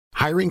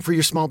Hiring for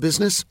your small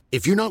business?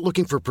 If you're not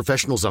looking for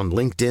professionals on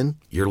LinkedIn,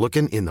 you're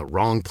looking in the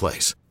wrong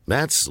place.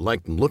 That's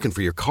like looking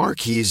for your car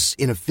keys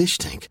in a fish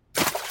tank.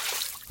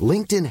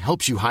 LinkedIn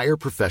helps you hire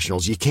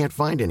professionals you can't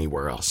find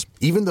anywhere else,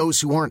 even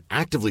those who aren't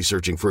actively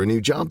searching for a new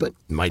job but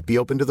might be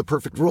open to the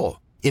perfect role.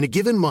 In a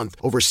given month,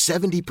 over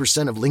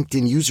 70% of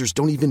LinkedIn users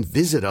don't even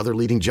visit other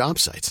leading job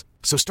sites.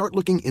 So start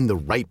looking in the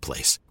right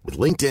place. With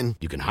LinkedIn,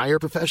 you can hire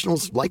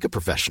professionals like a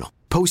professional.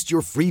 Post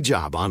your free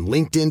job on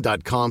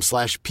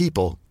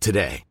linkedin.com/people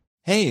today.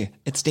 Hey,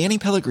 it's Danny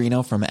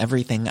Pellegrino from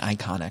Everything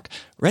Iconic.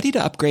 Ready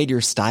to upgrade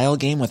your style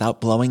game without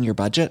blowing your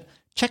budget?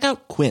 Check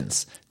out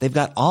Quince. They've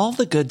got all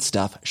the good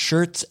stuff,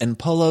 shirts and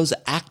polos,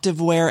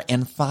 activewear,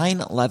 and fine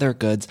leather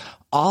goods,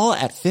 all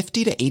at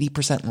 50 to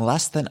 80%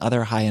 less than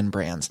other high-end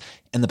brands.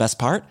 And the best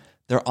part?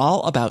 They're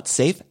all about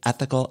safe,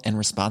 ethical, and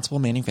responsible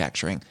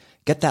manufacturing.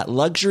 Get that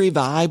luxury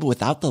vibe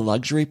without the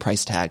luxury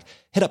price tag.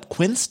 Hit up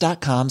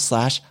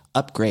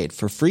quince.com/upgrade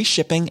for free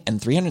shipping and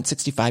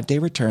 365-day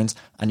returns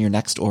on your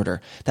next order.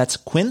 That's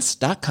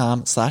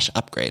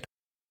quince.com/upgrade.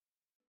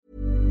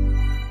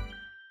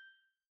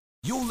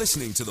 You're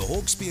listening to the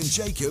Hawksby and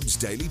Jacobs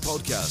Daily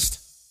Podcast.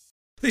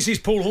 This is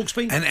Paul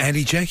Hawksby. And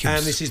Andy Jacobs.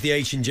 And this is the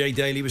H&J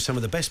Daily with some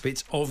of the best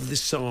bits of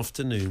this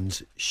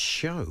afternoon's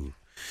show.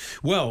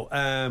 Well,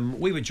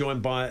 we were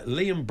joined by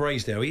Liam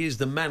Braisdale. He is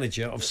the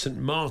manager of St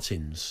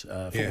Martin's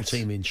football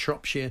team in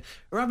Shropshire.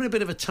 We're having a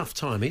bit of a tough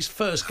time. His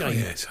first game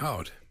it's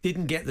hard.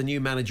 Didn't get the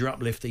new manager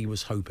uplift he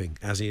was hoping,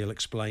 as he'll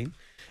explain.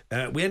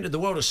 We entered the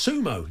world of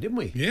sumo, didn't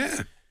we?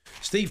 Yeah.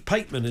 Steve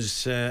Pateman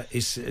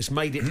has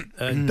made it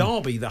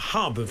Derby the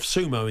hub of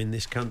sumo in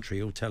this country.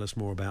 He'll tell us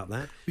more about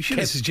that. We should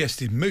have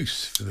suggested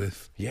Moose for the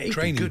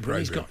training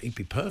programme. He'd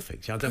be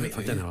perfect. I don't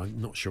know.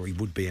 I'm not sure he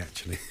would be,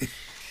 actually.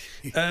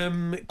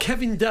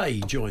 Kevin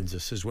Day joins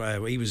us as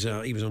well. He was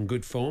on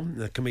good form.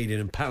 The comedian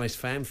and Palace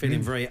fan,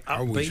 feeling very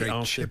upbeat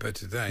after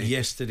today.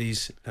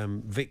 Yesterday's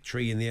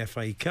victory in the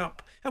FA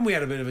Cup. And we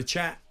had a bit of a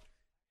chat.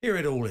 Here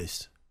it all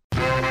is.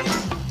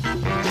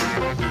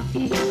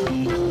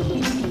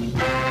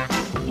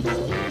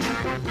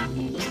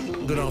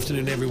 Good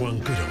afternoon, everyone.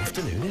 Good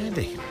afternoon,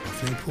 Andy.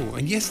 Afternoon, Paul.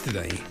 And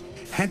yesterday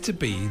had to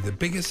be the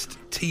biggest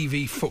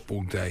TV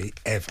football day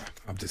ever,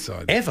 I've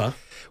decided. Ever?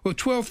 Well,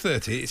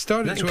 12:30. It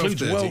started at 12:30. That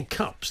includes World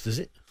Cups, does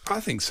it?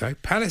 I think so.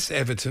 Palace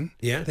Everton.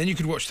 Yeah. Then you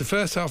could watch the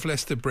first half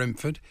Leicester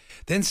Brentford.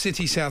 Then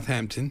City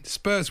Southampton.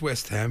 Spurs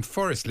West Ham.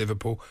 Forest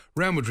Liverpool.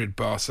 Real Madrid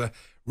Barca.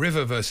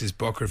 River versus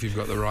Boca, if you've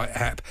got the right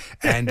app.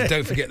 And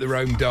don't forget the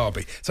Rome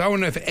Derby. So I want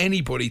to know if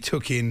anybody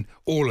took in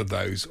all of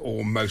those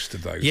or most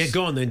of those. Yeah,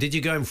 go on then. Did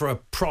you go in for a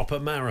proper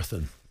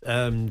marathon?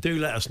 Do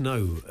let us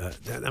know.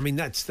 I mean,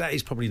 that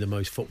is probably the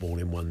most football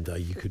in one day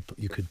you could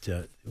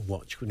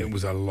watch, couldn't it? It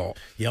was a lot.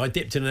 Yeah, I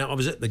dipped in and out. I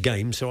was at the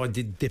game, so I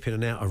did dip in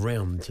and out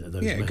around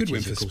those matches. Good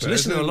win for Spurs.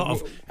 Listen to a lot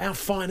of our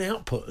fine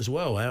output as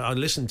well. I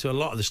listened to a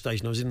lot of the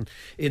station. I was in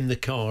the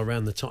car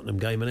around the Tottenham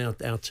game,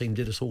 and our team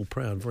did us all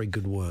proud. Very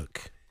good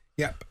work.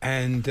 Yep,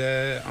 and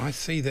I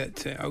see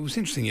that it was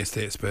interesting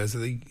yesterday at Spurs,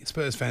 the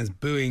Spurs fans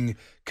booing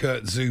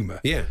Kurt Zouma.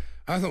 Yeah.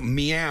 I thought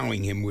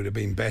meowing him would have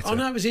been better. Oh,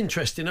 no, it was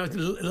interesting.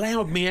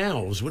 Loud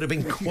meows would have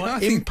been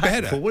quite impactful,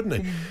 better, wouldn't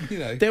it? You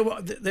know.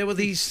 There were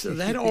these,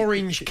 they had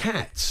orange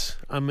cats.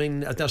 I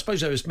mean, I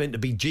suppose they was meant to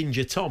be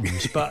Ginger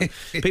Toms, but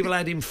people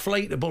had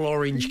inflatable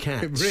orange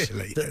cats.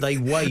 Really? That they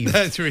waved.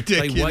 That's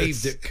ridiculous. They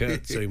waved at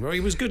Kurt Zouma. He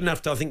was good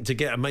enough, I think, to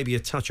get maybe a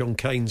touch on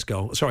Kane's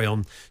goal. Sorry,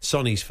 on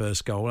Sonny's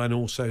first goal, and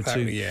also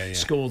to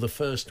score the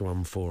first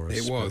one for us.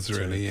 It was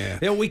really, yeah.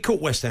 Yeah, we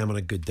caught West Ham on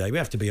a good day. We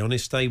have to be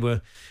honest. I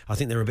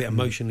think they were a bit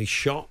emotionally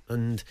shot,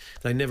 and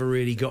they never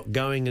really got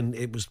going, and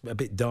it was a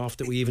bit daft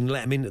that we even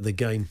let them into the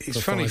game. It's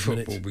funny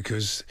football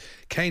because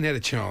Kane had a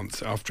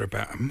chance after it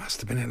must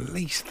have been at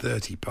least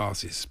 30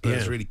 passes.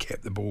 Spurs really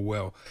kept the ball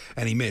well,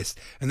 and he missed.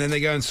 And then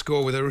they go and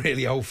score with a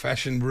really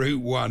old-fashioned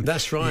route one.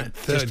 That's right.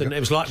 It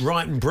was like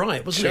right and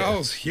bright, wasn't it?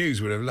 Charles Hughes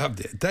would have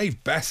loved it.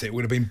 Dave Bassett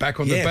would have been back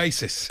on the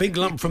basis. Big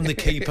lump from the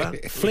keeper,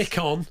 flick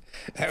on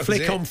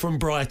from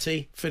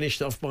Brighty,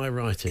 finished off by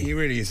Righty. He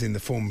really is in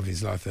the form of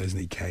his life, though, isn't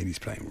he, Kane? He's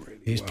playing really well.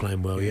 He's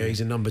playing well, yeah. He's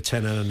a number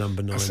 10 and a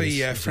number 9. I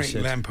see Frank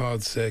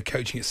Lampard's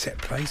coaching at set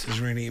plays has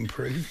really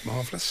improved.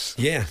 Marvellous.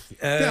 Yeah.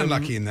 They're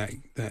unlucky in that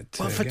game.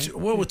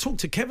 We'll talk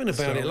to Kevin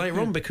about it later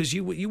on, because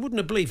you wouldn't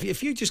have believed,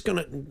 if you're just going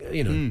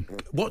to,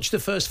 watch the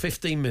first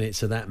 15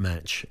 minutes of that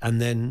match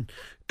and then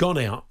gone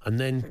out and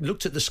then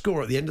looked at the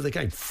score at the end of the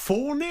game,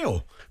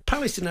 4-0.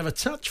 Palace didn't have a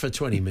touch for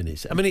 20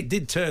 minutes. I mean, it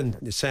did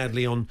turn,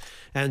 sadly, on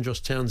Andros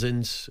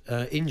Townsend's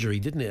injury,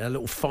 didn't it? A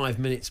little 5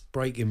 minutes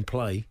break in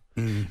play.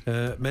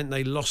 Meant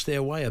they lost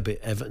their way a bit,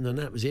 Everton, and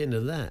that was the end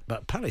of that.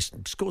 But Palace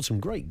scored some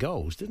great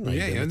goals, didn't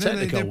they? Yeah,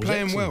 they're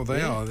playing well.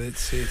 They are.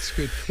 It's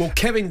good. Well,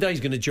 Kevin Day's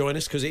going to join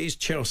us because it is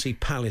Chelsea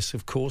Palace,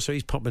 of course. So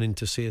he's popping in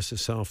to see us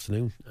this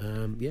afternoon.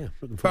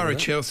 Looking forward to that.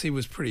 Chelsea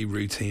was pretty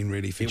routine,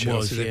 really, for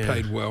Chelsea. They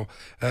played well.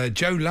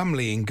 Joe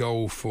Lumley in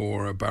goal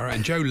for Borough,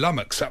 and Joe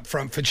Lummox up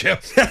front for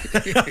Chelsea.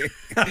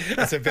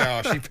 That's a bit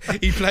harsh.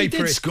 He played. He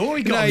did score.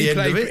 He got the end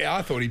of it.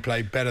 I thought he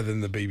played better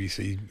than the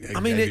BBC. I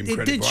mean,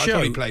 it did show. I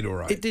thought he played all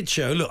right. It did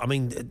which, look, I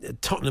mean,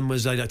 Tottenham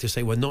was, they like to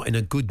say, were not in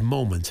a good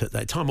moment at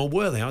that time. Or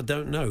were they? I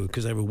don't know,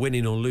 because they were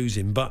winning or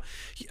losing. But,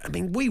 I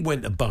mean, we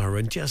went to Borough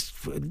and just,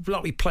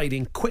 like we played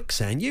in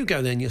quicksand. You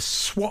go there and you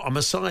swat them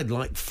aside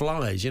like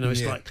flies. You know,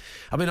 it's like,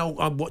 I mean,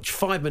 I watched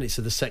 5 minutes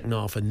of the second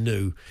half and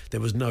knew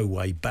there was no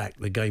way back.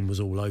 The game was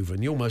all over.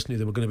 And you almost knew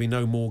there were going to be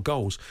no more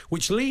goals,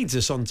 which leads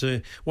us on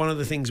to one of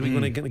the things we're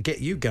going to get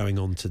you going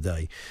on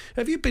today.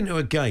 Have you been to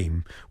a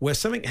game where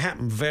something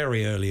happened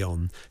very early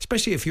on,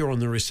 especially if you're on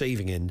the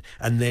receiving end,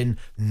 and then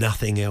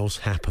nothing else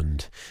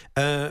happened?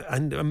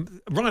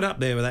 And right up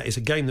there with that is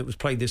a game that was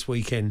played this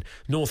weekend,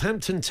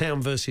 Northampton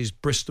Town versus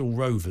Bristol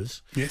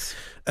Rovers. Yes.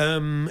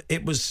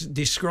 It was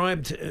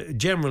described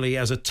generally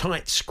as a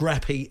tight,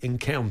 scrappy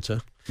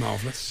encounter.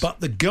 Marvellous. But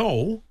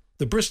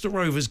the Bristol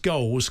Rovers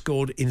goal was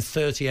scored in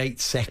 38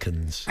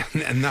 seconds.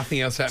 And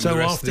nothing else happened the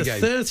rest of the game.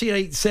 So after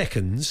 38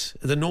 seconds,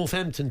 the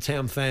Northampton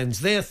Town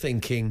fans, they're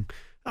thinking,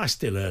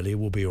 still early,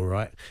 we'll be all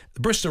right.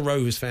 The Bristol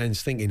Rovers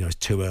fans thinking, it's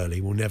too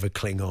early, we'll never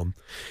cling on.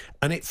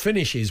 And it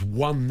finishes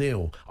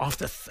 1-0.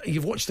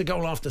 You've watched the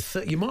goal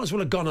after you might as well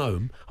have gone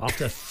home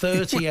after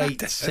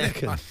 38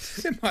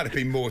 seconds. There might have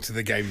been more to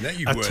the game than that.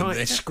 You weren't tight,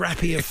 there.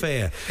 scrappy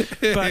affair.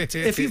 But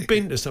if you've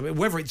been to something,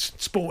 whether it's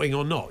sporting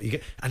or not,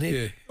 it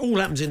all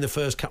happens in the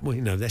first couple.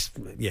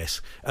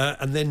 Yes.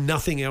 And then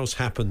nothing else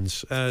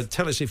happens.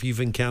 Tell us if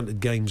you've encountered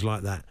games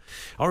like that.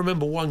 I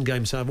remember one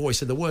game. So I've always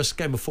said the worst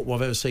game of football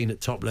I've ever seen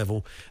at top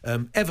level.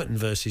 Everton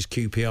versus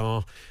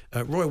QPR.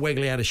 Roy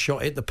Wegley had a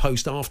shot, hit the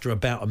post after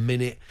about a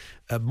minute.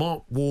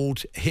 Mark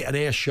Ward hit an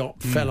air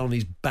shot, fell on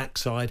his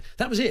backside.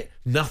 That was it.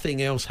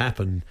 Nothing else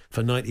happened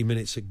for 90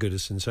 minutes at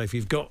Goodison. So if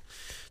you've got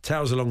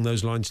tales along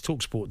those lines,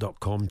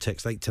 talksport.com,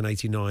 text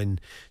 81089,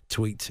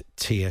 tweet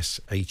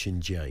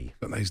TSH&J.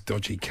 Got those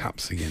dodgy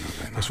cups again, I don't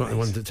know. That's right, the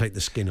ones that take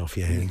the skin off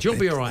your hands. You'll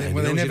be all right, Andy.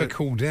 Well, they never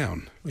cool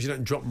down. Well, you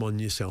don't drop them on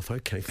yourself.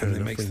 Okay, fair enough.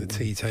 And it makes the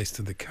tea taste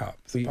of the cup.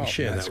 Well, you can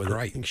share that with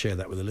great. You can share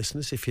that with the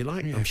listeners if you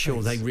like. Yeah, I'm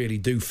sure they really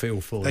do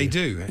feel for you. They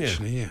do,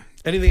 actually, yeah.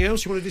 Anything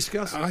else you want to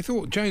discuss? I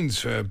thought Jones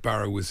for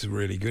Borough was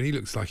really good. He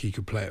looks like he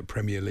could play at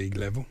Premier League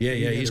level. Yeah,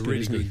 he's a good,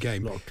 really good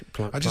game.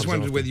 I just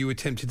wondered whether you were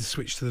tempted to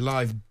switch to the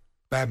live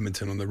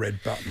badminton on the red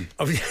button.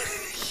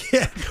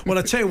 Yeah, well,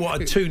 I tell you what,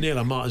 at 2-0,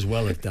 I might as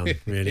well have done,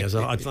 really.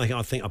 I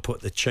think I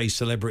put the Chase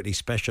Celebrity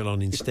Special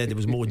on instead. There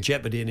was more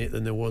jeopardy in it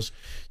than there was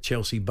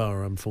Chelsea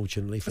Borough,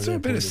 unfortunately. I saw a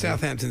bit of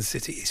Southampton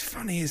City. It's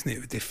funny, isn't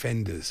it, with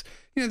defenders?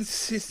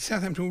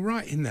 Southampton were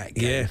right in that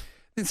game. Yeah.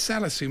 Then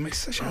Salisu makes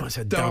such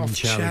a daft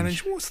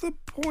challenge. What's the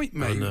point,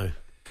 mate? I know.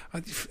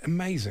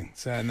 Amazing.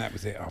 So, and that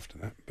was it after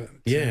that. But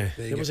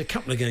there was a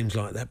couple of games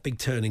like that, big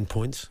turning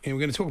points. We're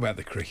going to talk about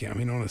the cricket. I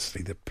mean,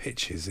 honestly, the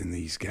pitches in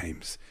these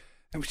games,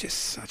 it was just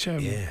such a,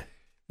 I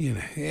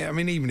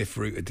mean, even if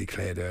Root had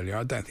declared earlier,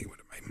 I don't think it would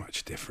have made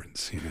much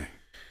difference,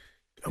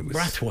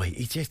 Brathwaite,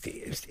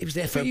 it was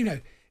there for...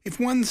 But, if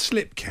one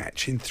slip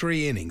catch in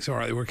 3 innings, all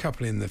right, there were a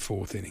couple in the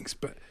 4th innings,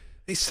 but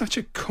it's such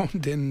a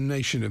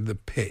condemnation of the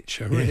pitch,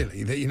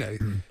 really,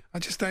 that, I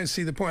just don't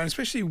see the point. And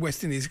especially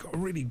West Indies got a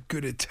really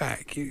good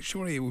attack.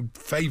 Surely it would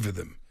favour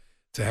them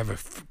to have a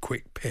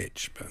quick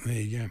pitch, but there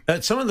you go.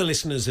 Some of the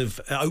listeners have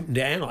opened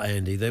it out,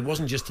 Andy. There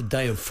wasn't just a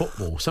day of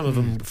football. Some of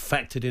them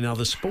factored in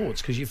other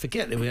sports, because you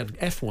forget that we had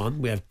F1,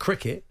 we had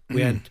cricket,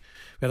 we had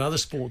other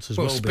sports as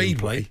well.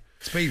 Speedway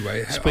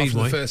after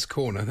the first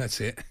corner,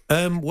 that's it.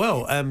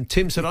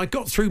 Tim said, I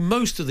got through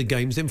most of the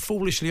games, then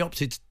foolishly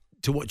opted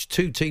to watch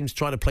 2 teams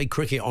try to play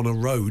cricket on a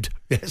road.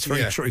 That's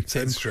very true,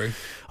 Tim. That's true.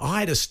 I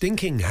had a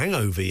stinking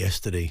hangover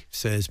yesterday,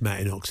 says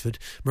Matt in Oxford.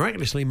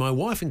 Miraculously, my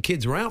wife and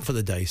kids were out for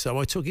the day, so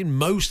I took in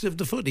most of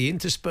the footy,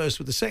 interspersed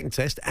with the second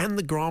test and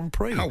the Grand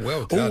Prix. Oh,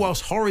 well done. All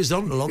whilst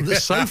horizontal on the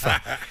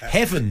sofa.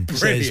 Heaven,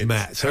 says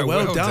Matt. So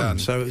well done.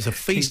 So it was a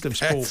feast of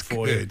sport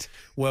for you.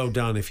 Well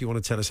done. If you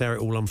want to tell us how it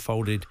all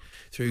unfolded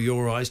through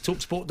your eyes,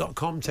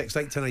 talksport.com, text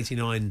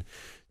 81089.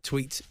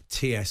 Tweet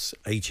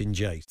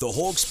TSH&J. The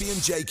Hawksby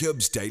and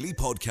Jacobs Daily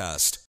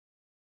Podcast.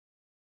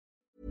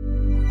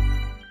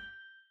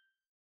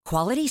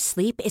 Quality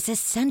sleep is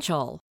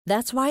essential.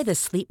 That's why the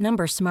Sleep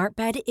Number Smart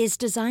Bed is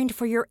designed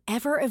for your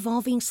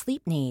ever-evolving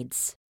sleep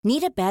needs.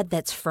 Need a bed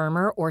that's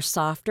firmer or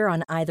softer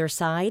on either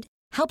side?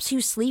 Helps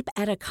you sleep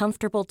at a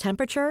comfortable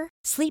temperature?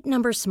 Sleep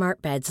Number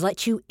Smart Beds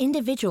let you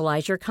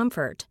individualize your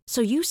comfort,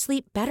 so you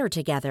sleep better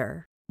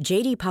together.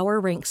 J.D.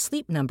 Power ranks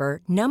Sleep Number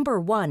number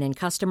 1 in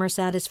customer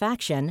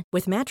satisfaction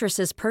with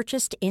mattresses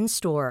purchased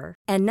in-store.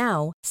 And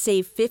now,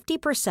 save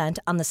 50%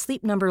 on the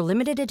Sleep Number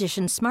Limited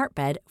Edition Smart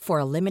Bed for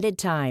a limited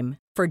time.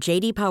 For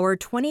J.D. Power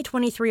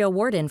 2023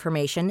 award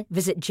information,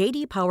 visit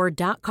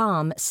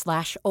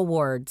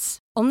jdpower.com/awards.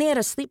 Only at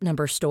a Sleep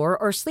Number store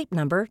or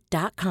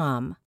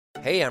sleepnumber.com.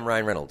 Hey, I'm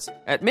Ryan Reynolds.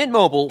 At Mint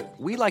Mobile,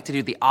 we like to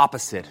do the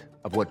opposite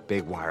of what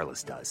Big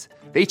Wireless does.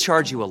 They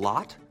charge you a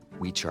lot.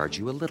 We charge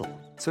you a little.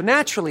 So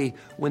naturally,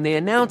 when they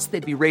announced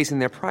they'd be raising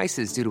their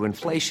prices due to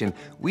inflation,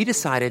 we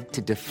decided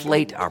to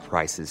deflate our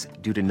prices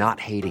due to not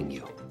hating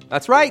you.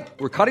 That's right.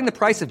 We're cutting the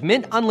price of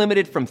Mint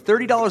Unlimited from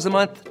 $30 a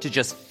month to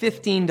just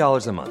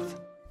 $15 a month.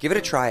 Give it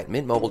a try at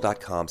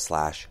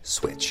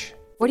mintmobile.com/switch.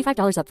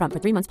 $45 up front for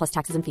 3 months plus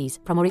taxes and fees.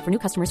 Promo rate for new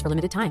customers for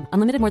limited time.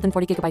 Unlimited more than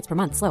 40 gigabytes per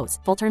month slows.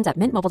 Full terms at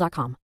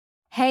mintmobile.com.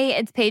 Hey,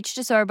 it's Paige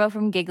DeSorbo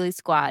from Giggly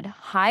Squad.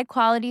 High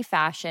quality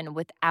fashion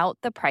without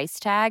the price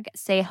tag.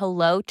 Say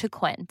hello to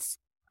Quince.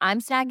 I'm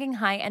snagging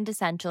high-end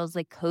essentials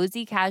like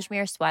cozy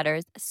cashmere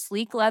sweaters,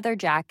 sleek leather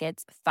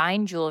jackets,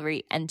 fine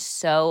jewelry, and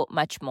so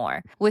much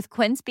more. With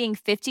Quince being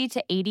 50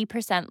 to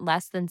 80%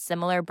 less than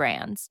similar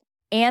brands.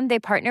 And they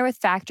partner with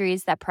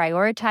factories that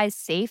prioritize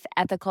safe,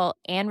 ethical,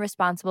 and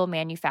responsible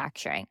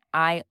manufacturing.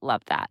 I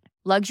love that.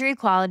 Luxury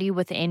quality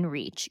within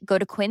reach. Go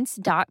to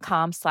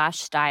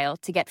quince.com/style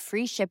to get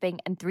free shipping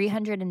and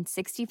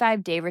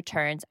 365-day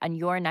returns on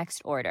your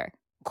next order.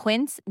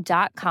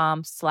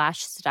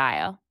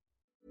 Quince.com/style.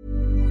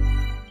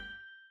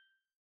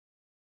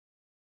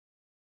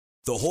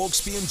 The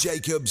Hawksby and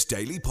Jacobs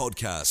Daily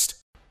Podcast.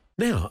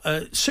 Now,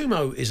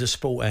 sumo is a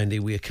sport, Andy,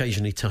 we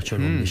occasionally touch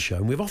on this show,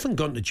 and we've often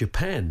gone to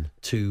Japan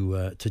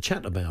to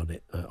chat about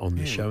it on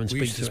this show. And we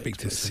used to speak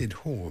to Sid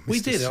Hoare. We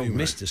did, Sumo.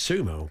 Mr.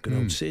 Sumo, good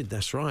old Sid,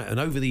 that's right.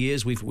 And over the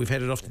years, we've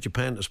headed off to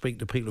Japan to speak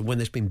to people when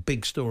there's been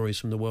big stories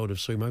from the world of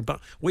sumo. But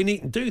we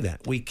needn't do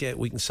that. We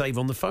can save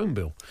on the phone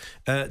bill.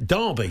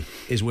 Derby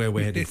is where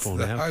we're headed for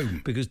now,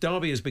 home. because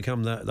Derby has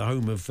become the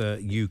home of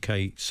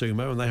UK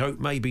sumo, and they hope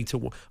maybe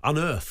to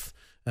unearth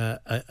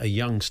a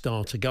young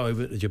star to go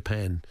over to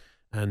Japan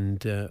and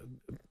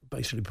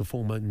basically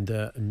perform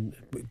and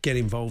get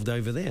involved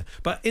over there.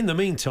 But in the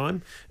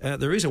meantime,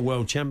 there is a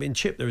World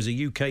Championship, there is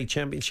a UK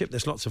Championship,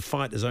 there's lots of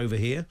fighters over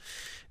here.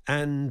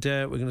 And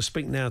we're going to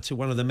speak now to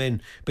one of the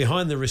men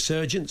behind the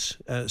resurgence.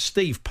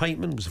 Steve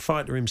Pateman was a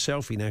fighter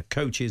himself, he now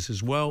coaches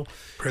as well.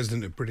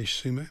 President of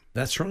British Sumo.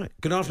 That's right.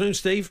 Good afternoon,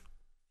 Steve.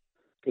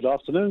 Good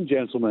afternoon,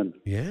 gentlemen.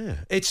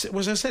 Yeah, it's,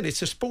 as I said,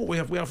 it's a sport we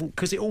often,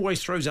 because it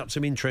always throws up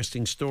some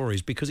interesting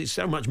stories, because it's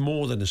so much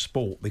more than a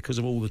sport because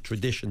of all the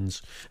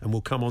traditions, and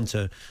we'll come on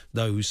to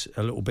those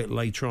a little bit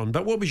later on.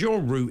 But what was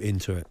your route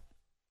into it?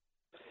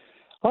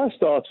 I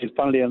started,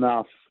 funnily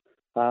enough,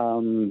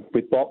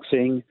 with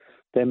boxing,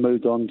 then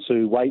moved on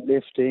to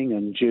weightlifting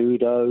and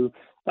judo,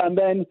 and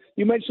then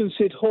you mentioned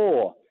Sid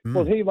Hoare.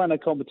 Well, he ran a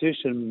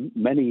competition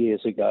many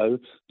years ago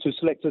to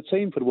select a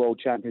team for the World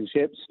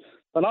Championships,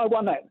 and I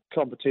won that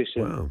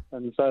competition. Wow.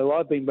 And so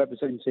I've been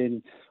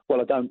representing,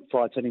 well, I don't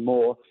fight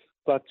anymore,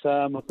 but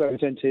I've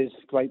represented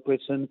Great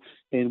Britain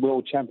in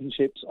World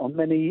Championships on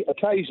many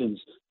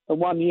occasions. And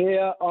one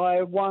year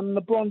I won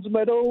the bronze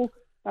medal,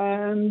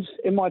 and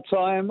in my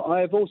time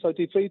I've also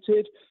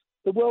defeated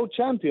the world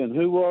champion,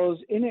 who was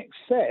in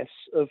excess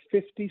of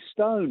 50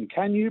 stone.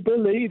 Can you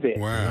believe it?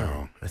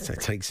 Wow.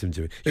 That takes him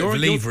to it. Bit of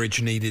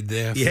leverage needed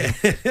there. Yeah.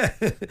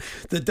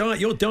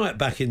 Your diet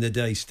back in the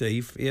day,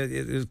 Steve,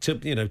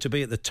 to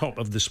be at the top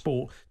of the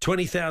sport,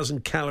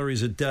 20,000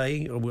 calories a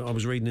day, I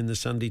was reading in the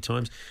Sunday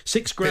Times,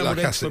 6 scrambled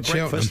eggs for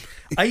breakfast,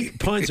 8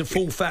 pints of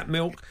full-fat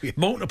milk,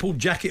 multiple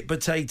jacket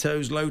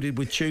potatoes loaded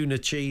with tuna,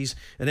 cheese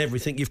and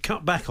everything. You've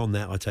cut back on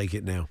that, I take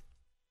it now.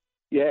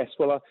 Yes,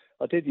 well,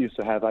 I did used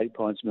to have 8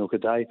 pints of milk a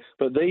day,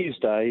 but these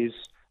days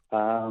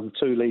 2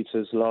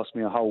 litres last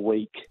me a whole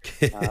week.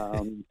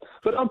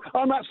 But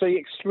I'm actually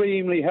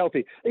extremely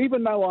healthy.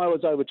 Even though I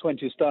was over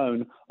 20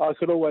 stone, I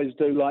could always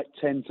do like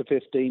 10 to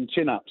 15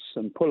 chin-ups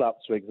and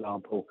pull-ups, for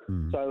example.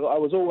 So I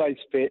was always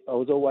fit, I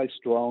was always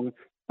strong,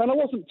 and I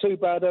wasn't too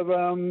bad of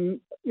a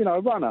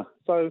runner.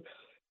 So,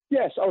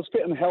 yes, I was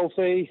fit and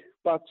healthy,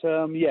 but,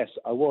 yes,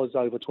 I was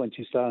over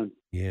 20 stone.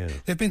 Yeah.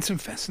 There have been some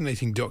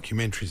fascinating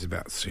documentaries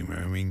about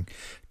sumo. I mean,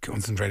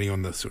 concentrating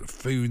on the sort of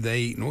food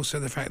they eat, and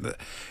also the fact that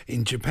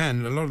in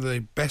Japan, a lot of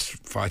the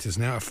best fighters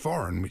now are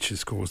foreign, which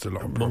has caused a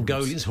lot of problems.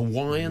 Mongolians,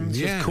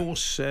 Hawaiians, of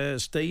course,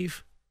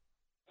 Steve.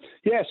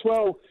 Yes,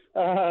 well,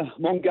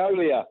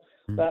 Mongolia,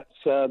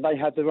 they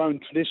had their own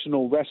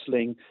traditional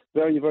wrestling,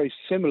 very, very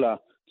similar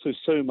to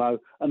sumo,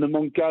 and the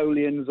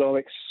Mongolians are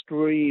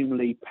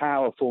extremely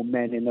powerful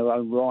men in their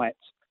own right.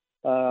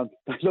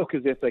 They look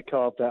as if they're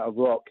carved out of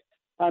rock.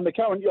 And the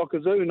current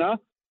Yokozuna,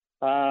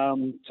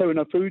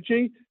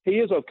 Terunofuji, he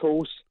is, of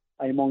course,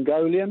 a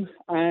Mongolian.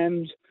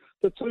 And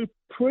the 2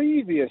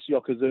 previous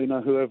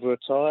Yokozuna who have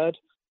retired,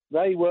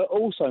 they were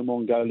also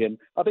Mongolian.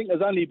 I think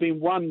there's only been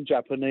 1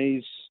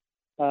 Japanese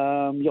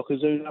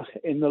Yokozuna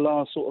in the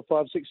last sort of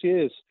 5-6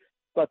 years.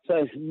 But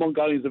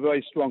Mongolians are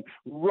very strong.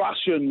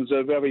 Russians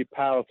are very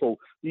powerful.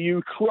 The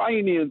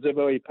Ukrainians are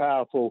very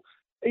powerful.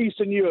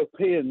 Eastern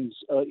Europeans,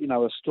 are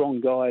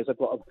strong guys. They've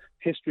got a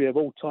history of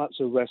all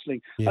types of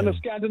wrestling. Yeah. And the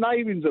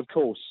Scandinavians, of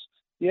course.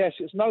 Yes,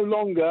 it's no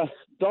longer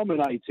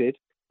dominated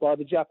by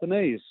the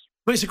Japanese.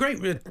 Well, it's a great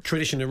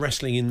tradition of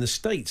wrestling in the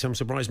States. I'm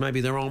surprised maybe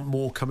there aren't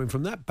more coming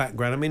from that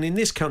background. I mean, in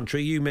this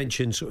country, you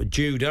mentioned sort of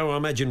judo. I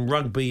imagine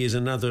rugby is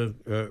another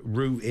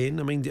route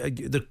in. I mean,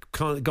 the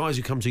kind of guys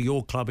who come to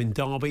your club in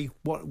Derby,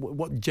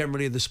 what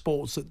generally are the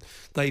sports that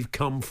they've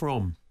come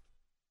from?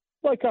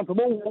 They come from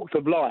all walks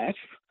of life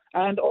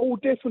and all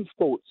different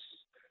sports.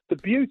 The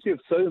beauty of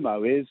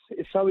sumo is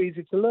it's so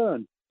easy to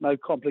learn. No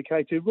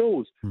complicated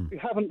rules. You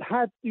haven't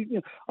had...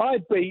 I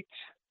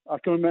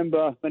can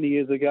remember many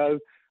years ago,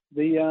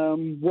 the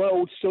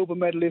world silver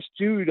medalist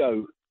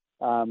judo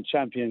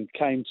champion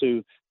came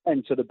to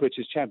enter the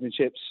British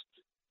Championships,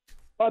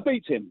 I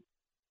beat him.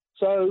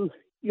 So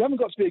you haven't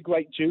got to be a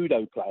great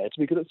judo player to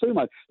be good at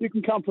sumo. You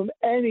can come from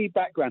any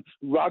background.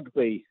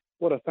 Rugby,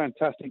 what a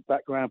fantastic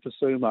background for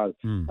sumo.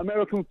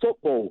 American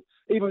football,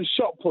 even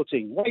shot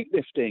putting,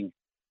 weightlifting.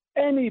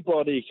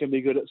 Anybody can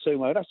be good at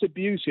sumo. That's the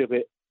beauty of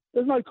it.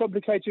 There's no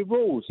complicated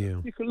rules. Yeah.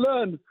 You can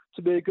learn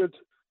to be a good,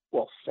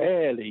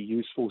 fairly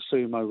useful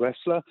sumo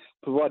wrestler,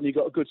 providing you've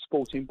got a good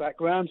sporting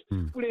background,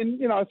 within,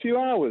 a few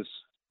hours.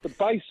 The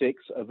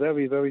basics are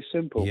very, very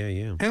simple.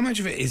 Yeah. How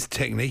much of it is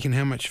technique and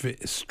how much of it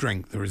is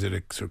strength, or is it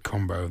a sort of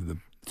combo of the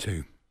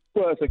two?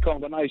 Well, it's a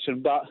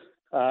combination, but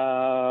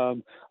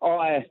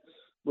I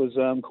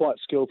was quite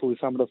skillful with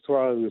some of the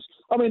throws.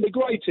 I mean, the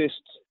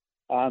greatest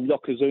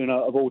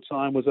Yokozuna of all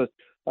time was a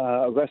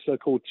wrestler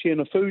called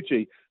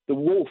Chiyonofuji, the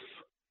Wolf,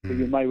 who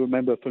you may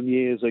remember from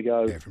years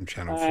ago. Yeah, from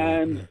Channel 4.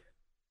 And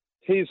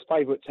his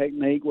favourite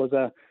technique was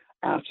a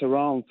outer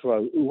arm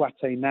throw, uwate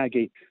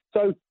nagi.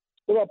 So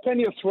there are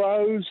plenty of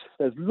throws.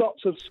 There's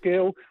lots of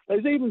skill.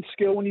 There's even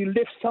skill when you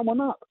lift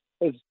someone up.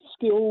 There's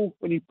skill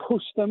when you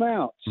push them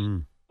out.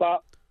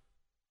 But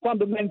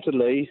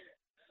fundamentally,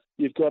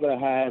 you've got to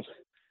have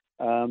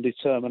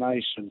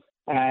determination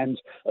and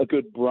a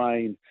good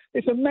brain.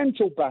 It's a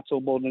mental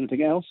battle more than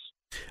anything else.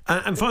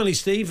 And finally,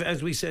 Steve,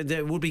 as we said,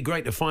 it would be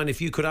great to find if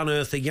you could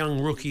unearth a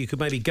young rookie, you could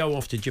maybe go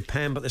off to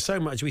Japan, but there's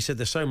so much,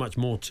 there's so much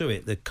more to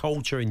it. The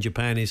culture in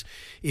Japan is,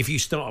 if you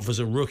start off as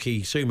a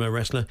rookie sumo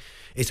wrestler,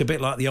 it's a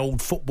bit like the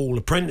old football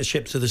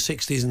apprenticeships of the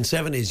 60s and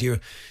 70s.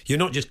 You're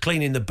not just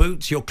cleaning the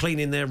boots, you're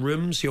cleaning their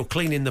rooms, you're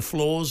cleaning the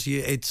floors.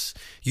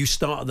 You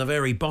start at the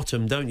very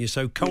bottom, don't you?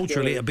 So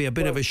culturally, it'd be a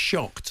bit of a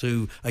shock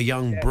to a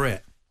young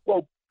Brit.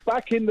 Well,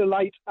 back in the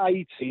late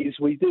 80s,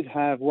 we did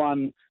have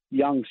one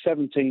young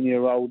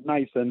 17-year-old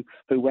Nathan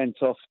who went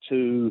off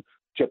to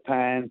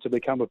Japan to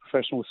become a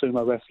professional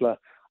sumo wrestler.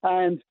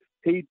 And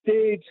he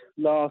did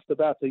last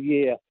about a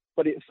year,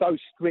 but it's so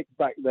strict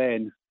back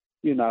then,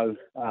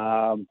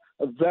 a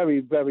very,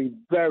 very,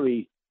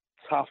 very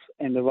tough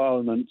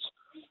environment.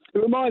 It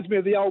reminds me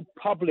of the old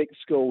public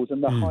schools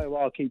and the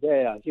hierarchy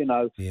there,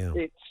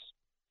 It's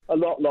a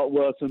lot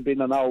worse than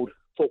being an old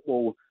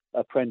football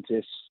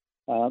apprentice.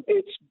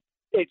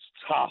 It's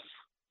tough.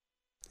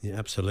 Yeah,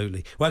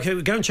 absolutely. Well,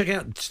 okay, go and check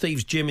out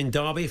Steve's gym in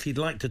Derby if you'd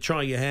like to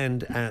try your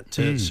hand at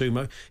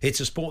sumo. It's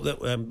a sport that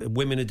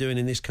women are doing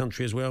in this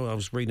country as well. I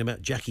was reading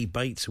about Jackie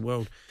Bates, a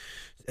world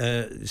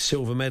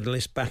silver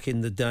medalist back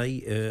in the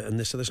day, and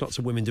there's lots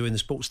of women doing the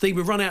sport. Steve,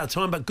 we've run out of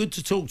time, but good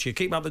to talk to you.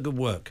 Keep up the good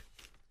work.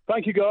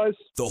 Thank you, guys.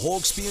 The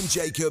Hawksbee and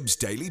Jacobs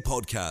Daily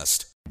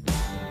Podcast.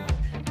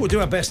 We'll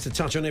do our best to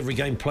touch on every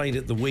game played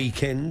at the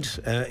weekend.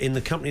 In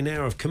the company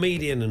now of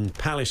comedian and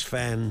Palace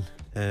fan,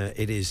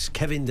 it is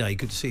Kevin Day.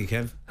 Good to see you,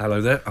 Kev. Hello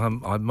there.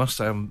 I must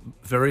say I'm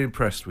very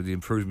impressed with the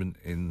improvement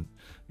in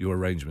your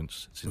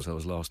arrangements since I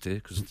was last here,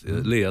 because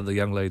Leah, the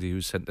young lady who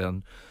was sent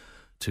down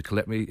to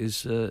collect me,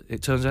 is,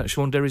 it turns out,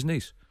 Sean Derry's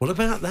niece. What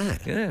about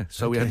that? Yeah,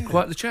 so we had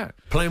quite the chat.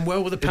 Playing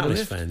well with the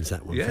Palace fans,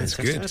 that one. Yeah, it's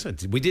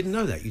good. We didn't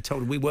know that. You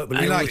told we worked with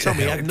Leah all the time.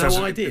 We had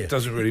no idea. It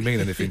doesn't really mean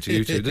anything to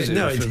you two, does it?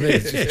 No, for me,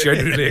 it's just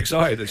genuinely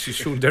excited that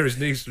Sean Derry's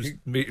niece was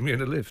meeting me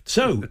in a lift.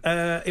 So,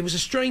 it was a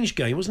strange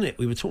game, wasn't it?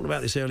 We were talking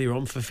about this earlier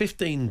on. For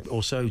 15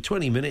 or so,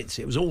 20 minutes,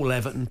 it was all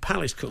Everton.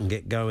 Palace couldn't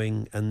get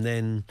going, and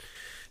then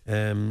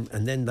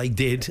they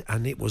did,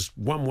 and it was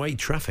one-way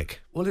traffic.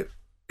 Well,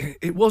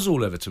 it was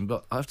all Everton,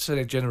 but I have to say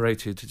they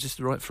generated, just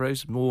the right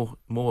phrase, more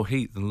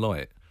heat than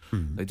light.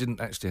 They didn't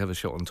actually have a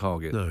shot on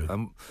target.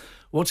 No.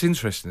 What's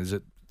interesting is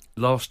that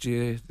last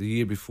year, the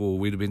year before,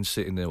 we'd have been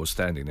sitting there or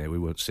standing there. We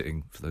weren't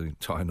sitting for the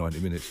entire 90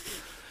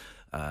 minutes,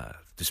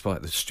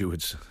 despite the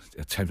stewards'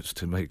 attempts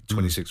to make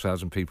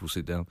 26,000 people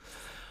sit down.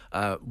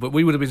 But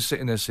we would have been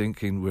sitting there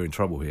thinking, we're in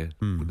trouble here.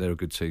 They're a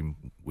good team.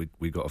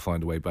 We've got to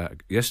find a way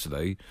back.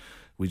 Yesterday,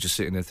 we were just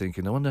sitting there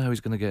thinking, I wonder how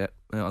he's going to get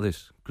out of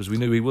this, because we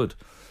knew he would.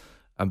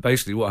 And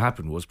basically what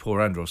happened was poor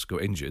Andros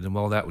got injured, and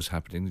while that was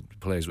happening,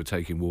 players were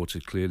taking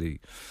water. Clearly,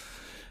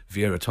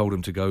 Vieira told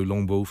them to go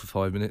long ball for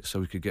 5 minutes so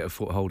we could get a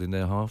foothold in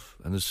their half.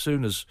 And as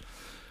soon as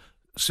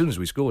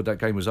we scored, that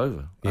game was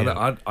over. Yeah.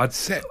 And I'd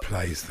set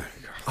plays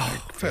though.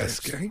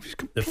 First game, was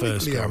the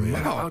first completely goal.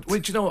 unmarked. Well,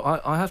 do you know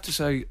what? I have to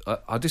say,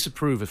 I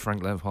disapprove of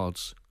Frank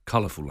Lampard's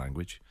colourful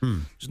language.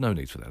 There's no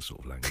need for that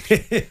sort of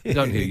language. You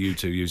don't hear you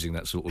two using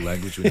that sort of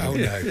language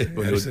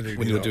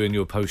when you're doing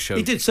your post-show.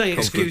 He did say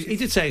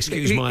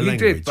excuse my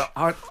language. He did,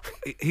 but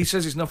he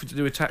says it's nothing to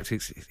do with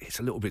tactics. It's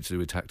a little bit to do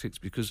with tactics,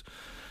 because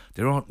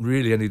there aren't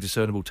really any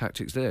discernible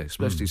tactics there,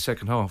 especially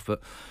second half.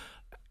 But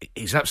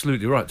he's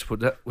absolutely right to put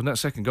that when that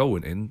second goal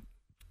went in.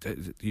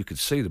 You could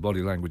see the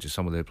body language of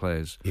some of their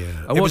players.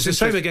 Yeah, it was the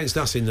same against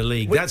us in the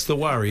league. That's the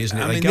worry, isn't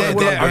it? I mean,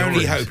 their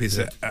only hope is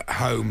that at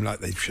home, like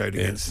they've showed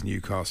against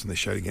Newcastle and they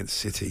showed against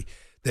City,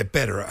 they're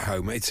better at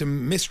home. It's a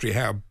mystery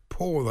how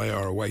poor they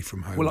are away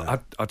from home.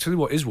 Well, I'll tell you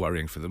what is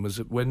worrying for them is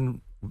that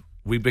when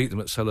we beat them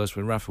at Selhurst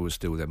when Rafa was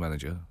still their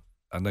manager,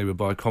 and they were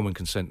by common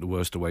consent the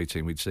worst away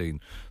team we'd seen,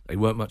 they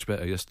weren't much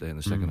better yesterday in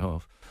the second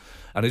half.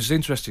 And it's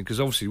interesting because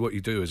obviously what you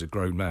do as a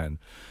grown man,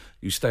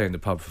 You stay in the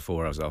pub for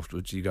 4 hours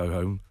afterwards. You go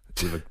home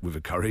with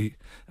a curry,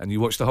 and you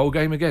watch the whole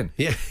game again.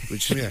 Yeah.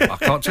 Which I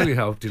can't tell you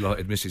how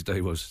delighted Mrs.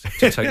 Day was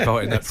to take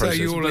part in that process.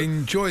 So you'll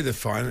enjoy the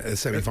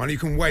semi-final. You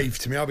can wave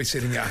to me. I'll be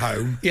sitting at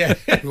home. Yeah.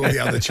 With all the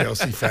other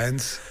Chelsea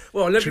fans.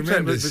 Well, let me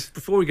tell you,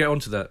 before we get on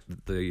to that,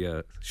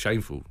 the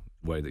shameful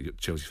way that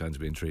Chelsea fans are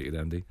being treated,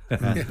 Andy.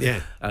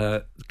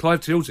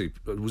 Clive Tilsley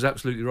was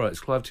absolutely right.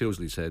 As Clive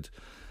Tilsley said,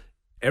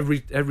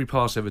 every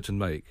pass Everton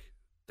make,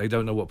 they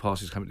don't know what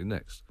pass is coming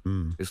next.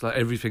 It's like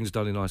everything's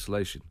done in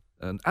isolation.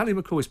 And Ali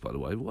McCoist, by the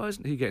way, why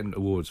isn't he getting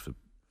awards for?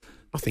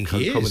 I think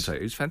he is.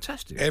 Commentator. He's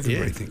fantastic.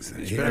 Everybody thinks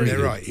that. They're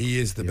right. He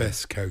is the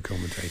best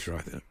co-commentator,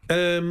 I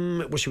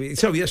think. What should we?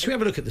 So, should we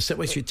have a look at the set?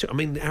 I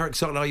mean, how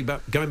excited are you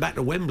about going back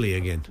to Wembley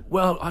again?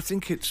 Well, I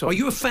think it's. Are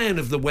you a fan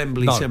of the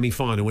Wembley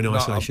semi-final in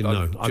isolation?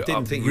 No, I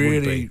didn't think you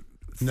would be.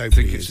 I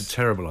think it's a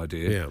terrible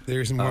idea. Yeah. There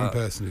isn't one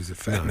person who's a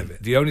fan of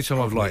it. The only time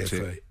I've liked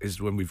it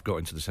is when we've got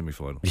into the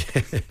semi-final.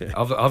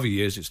 Other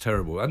years, it's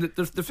terrible. And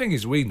the thing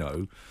is, we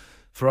know,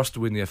 for us to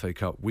win the FA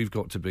Cup, we've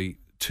got to beat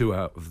 2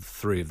 out of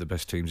 3 of the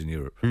best teams in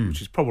Europe,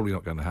 which is probably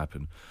not going to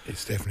happen.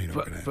 It's definitely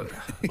not going to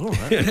happen. All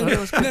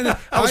right.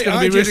 I was going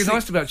to be really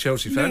nice about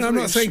Chelsea fans. No, I'm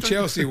not saying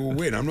Chelsea will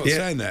win. I'm not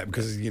saying that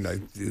because,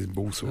 there's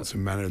all sorts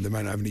of manner. They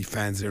might not have any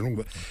fans there and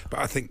all that. But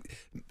I think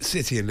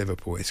City and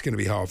Liverpool, it's going to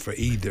be hard for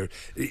either.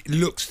 It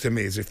looks to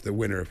me as if the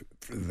winner of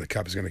the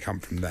Cup is going to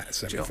come from that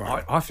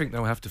semi-final. I think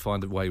they'll have to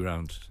find a way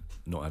around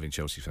not having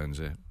Chelsea fans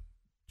there.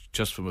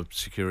 Just from a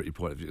security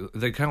point of view,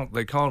 they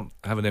can't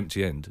have an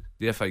empty end.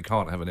 The FA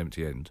can't have an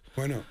empty end.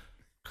 Why not?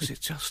 Because it's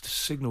just a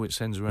signal it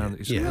sends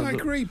around. I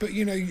agree, but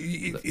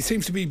it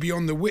seems to be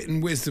beyond the wit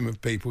and wisdom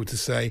of people to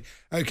say,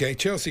 okay,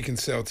 Chelsea can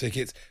sell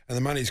tickets and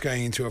the money's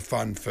going into a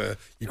fund for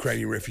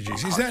Ukrainian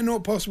refugees. Is that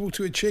not possible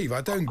to achieve? I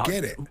don't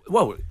get it.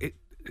 Well,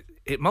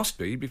 it must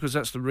be, because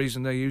that's the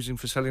reason they're using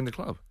for selling the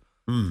club.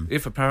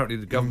 If apparently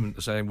the government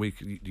are saying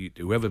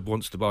whoever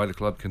wants to buy the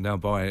club can now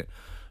buy it,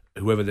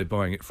 whoever they're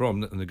buying it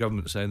from, and the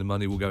government saying the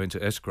money will go into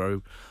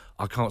escrow,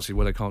 I can't see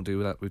why they can't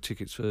do that with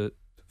tickets for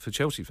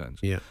Chelsea fans.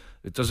 Yeah,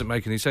 it doesn't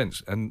make any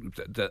sense. And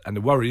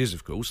the worry is,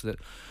 of course, that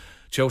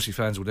Chelsea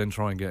fans will then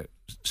try and get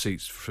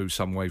seats through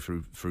some way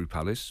through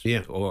Palace.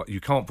 Yeah, or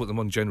you can't put them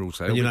on general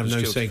sale. And you'll have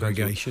no Chelsea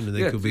segregation, and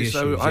there could be issues.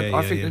 So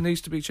I think there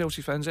needs to be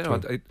Chelsea fans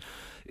there.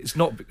 It's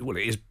not. Well,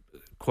 it is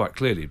quite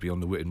clearly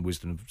beyond the wit and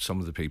wisdom of some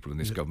of the people in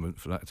this government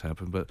for that to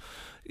happen. But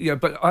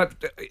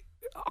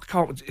I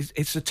can't.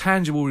 It's a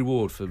tangible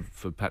reward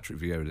for Patrick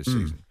Vieira this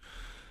season,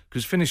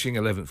 because finishing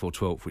 11th or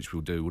 12th, which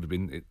we'll do,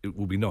 it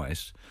will be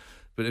nice,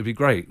 but it'd be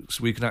great.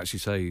 So we can actually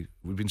say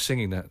we've been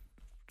singing that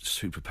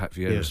Super Pat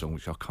Vieira song,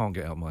 which I can't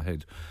get out of my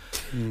head.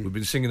 We've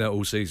been singing that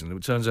all season.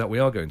 It turns out we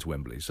are going to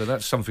Wembley, so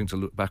that's something to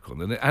look back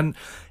on, and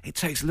it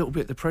takes a little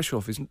bit of the pressure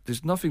off.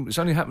 There's nothing. It's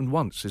only happened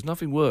once. There's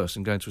nothing worse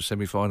than going to a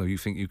semi-final you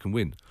think you can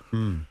win.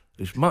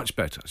 It's much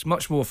better. It's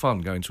much more fun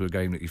going to a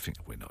game that you think,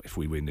 if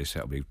we win this,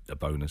 that'll be a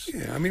bonus.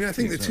 Yeah, I mean, I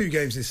think the 2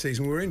 games this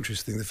season were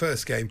interesting. The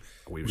first game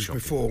was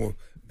before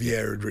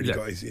Vieira had really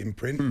got his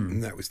imprint,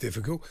 and that was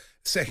difficult.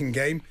 Second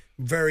game,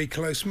 very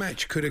close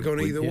match. Could have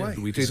gone either way.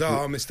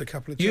 Zaha missed a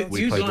couple of chances.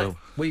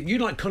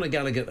 You'd like Conor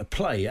Gallagher to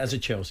play as a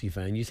Chelsea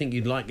fan. You think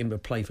you'd like him to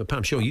play for Pam?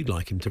 I'm sure you'd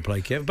like him to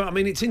play, Kev. But I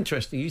mean, it's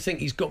interesting. You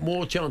think he's got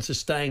more chance of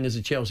staying as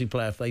a Chelsea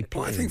player if they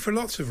play? I think for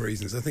lots of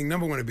reasons. I think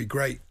number one, it'd be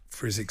great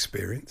for his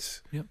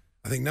experience. Yep.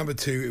 I think number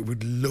 2, it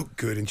would look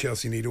good, and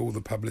Chelsea need all the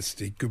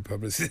publicity, good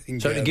publicity.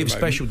 So to give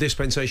special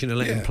dispensation and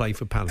let him play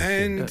for Palace.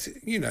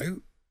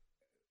 And,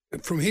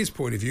 from his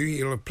point of view,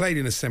 he'll have played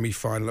in a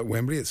semi-final at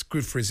Wembley. It's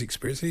good for his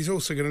experience. And he's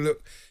also going to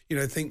look,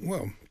 think,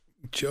 well,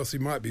 Chelsea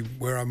might be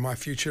where my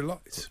future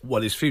lies.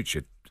 Well, his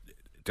future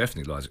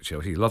definitely lies at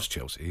Chelsea. He loves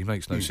Chelsea. He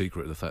makes no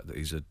secret of the fact that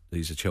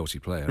he's a Chelsea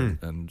player,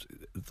 and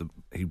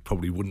he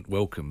probably wouldn't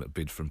welcome a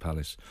bid from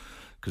Palace,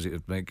 because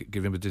it would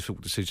give him a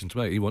difficult decision to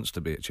make. He wants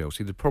to be at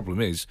Chelsea. The problem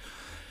is,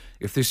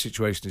 if this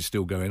situation is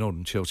still going on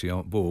and Chelsea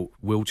aren't bought,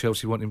 will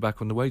Chelsea want him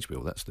back on the wage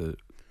bill?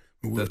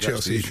 Will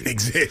Chelsea even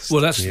exist?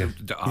 Well,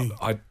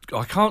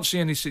 I can't see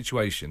any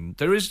situation.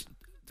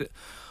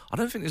 I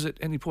don't think there's at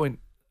any point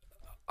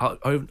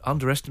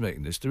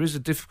underestimating this. There is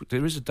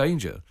a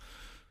danger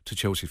to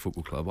Chelsea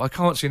Football Club. I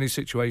can't see any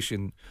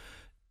situation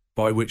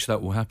by which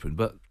that will happen,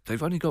 but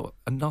they've only got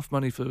enough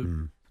money for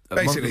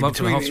basically a month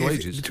and a half's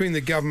wages. Between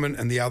the government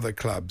and the other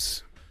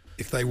clubs,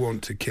 if they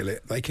want to kill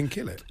it, they can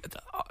kill it.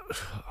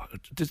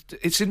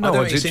 It's in no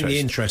one's interest. It's in the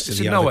interest of it's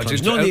the in other no one's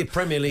clubs. interest. Not the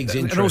Premier League's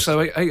interest. And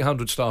also,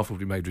 800 staff will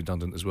be made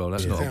redundant as well.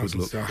 That's not a good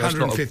look.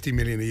 150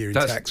 million a year in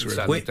tax.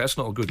 That's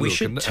not a good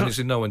look, and it's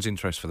in no one's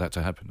interest for that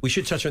to happen. We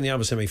should touch on the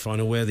other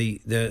semi-final, where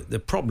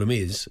the problem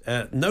is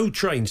no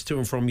trains to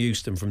and from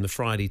Euston from the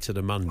Friday to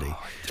the Monday.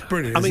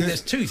 Brilliant. I mean,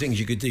 there's 2 things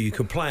you could do. You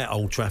could play at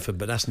Old Trafford,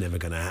 but that's never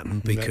going to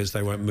happen because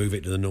they won't move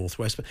it to the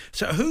northwest.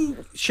 So who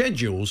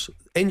schedules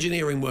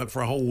engineering work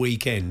for a whole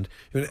weekend?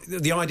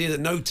 The idea that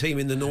no team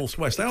in the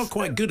northwest, they are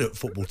quite good at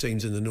football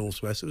teams in the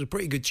northwest. It was a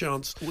pretty good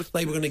chance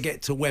they were going to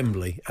get to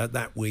Wembley at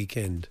that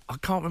weekend. I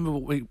can't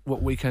remember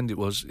what weekend it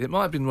was. It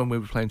might have been when we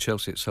were playing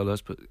Chelsea at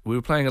Selhurst, but we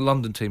were playing a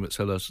London team at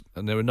Selhurst,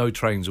 and there were no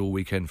trains all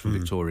weekend from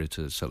Victoria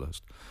to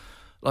Selhurst.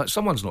 Like,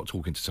 someone's not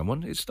talking to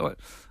someone. It's like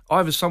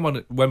either someone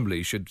at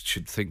Wembley should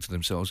think to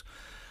themselves,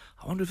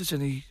 I wonder if there's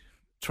any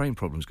train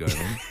problems going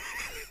on.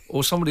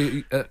 Or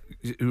somebody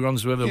who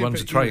runs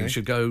a train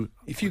should go.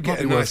 If you get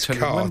a nice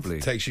car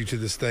that takes you to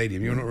the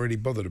stadium, you're not really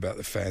bothered about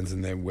the fans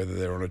and then whether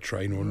they're on a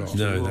train or not.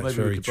 No, that's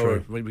very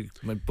true. Maybe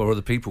borrow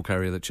the people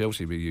carrier that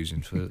Chelsea be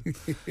using for.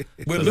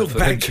 We'll look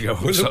back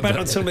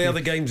on some of the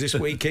other games this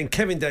weekend.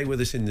 Kevin Day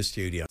with us in the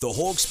studio. The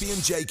Hawksby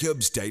and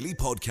Jacobs Daily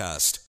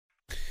Podcast.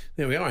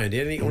 There we are, Andy.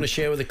 Anything you want to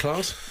share with the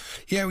class?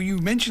 Yeah, well, you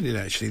mentioned it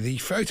actually, the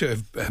photo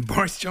of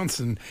Boris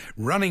Johnson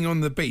running on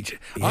the beach.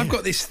 Yeah. I've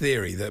got this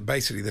theory that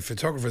basically the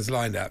photographer's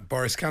lined up.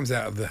 Boris comes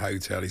out of the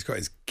hotel, he's got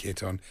his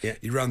kit on,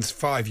 he runs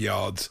 5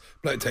 yards,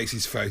 bloke takes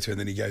his photo and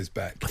then he goes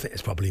back. I think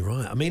that's probably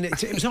right. I mean,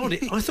 it was odd.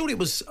 I thought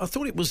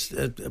it was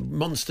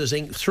Monsters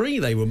Inc. 3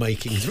 they were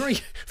making. It's very,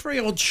 very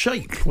odd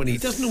shape when he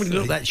doesn't normally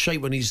look that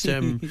shape when he's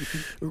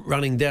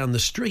running down the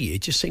street.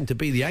 It just seemed to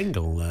be the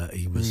angle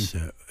he was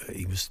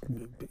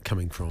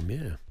coming from.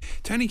 Yeah.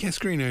 Tony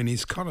Cascarino in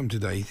his column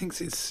today, he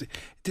thinks it's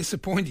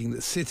disappointing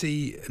that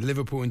City,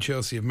 Liverpool and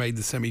Chelsea have made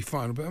the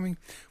semi-final. But I mean,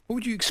 what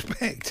would you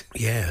expect?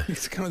 Yeah.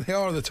 They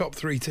are the top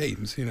 3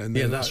 teams, you know.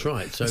 Yeah, that's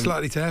right. So it's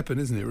likely to happen,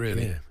 isn't it,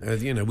 really?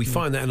 Yeah. We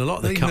find that in a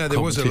lot of the cup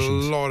competitions. There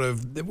was a lot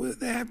of...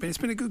 There have been. It's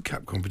been a good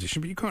cup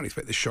competition, but you can't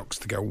expect the shocks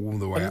to go all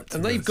the way up.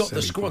 And they've got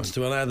the squads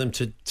to allow them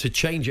to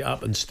change it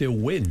up and still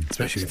win.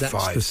 Especially with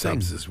 5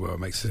 subs as well.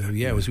 Makes it...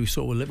 as we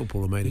saw with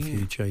Liverpool, have made a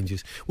few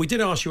changes. We did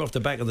ask you off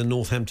the back of the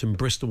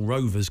Northampton-Bristol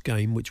Rovers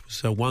game, which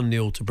was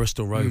 1-0 to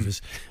Bristol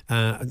Rovers,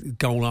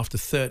 goal after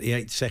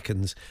 38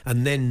 seconds,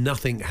 and then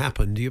nothing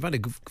happened. You've had a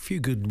few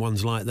good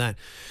ones like that.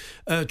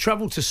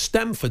 Travelled to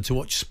Stamford to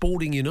watch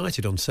Sporting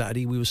United on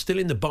Saturday. We were still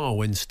in the bar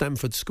when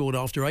Stamford scored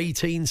after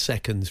 18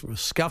 seconds from a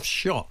scuffed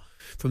shot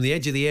from the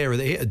edge of the area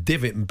that hit a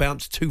divot and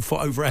bounced 2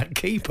 foot over our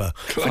keeper.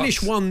 Class.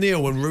 Finished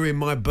 1-0 and ruined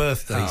my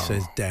birthday,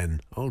 says Dan.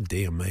 Oh,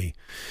 dear me.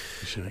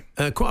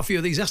 Quite a few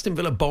of these. Aston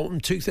Villa Bolton,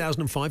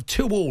 2005,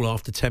 2-2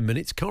 after 10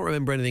 minutes. Can't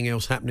remember anything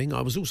else happening.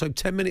 I was also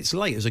 10 minutes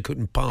late as I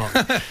couldn't park,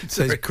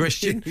 says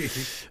Christian.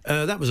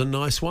 That was a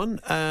nice one.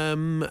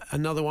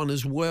 Another one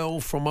as well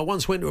from I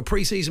once went to a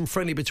pre-season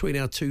friendly between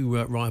our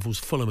two rivals,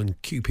 Fulham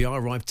and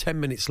QPR. Arrived 10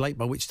 minutes late,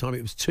 by which time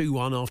it was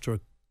 2-1 after a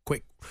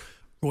quick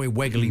Roy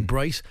Wegley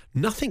brace.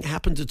 Nothing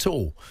happened at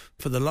all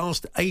for the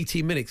last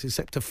 80 minutes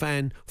except a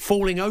fan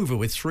falling over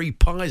with 3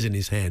 pies in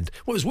his hand.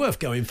 Well, it was worth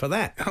going for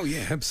that. Oh,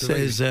 yeah,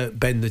 absolutely. Says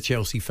Ben, the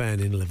Chelsea fan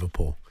in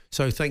Liverpool.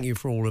 So thank you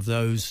for all of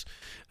those.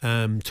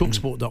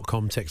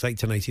 Talksport.com, text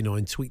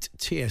 81089, tweet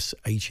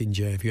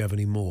TSH&J if you have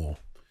any more.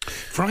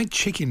 Fried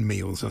chicken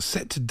meals are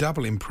set to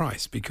double in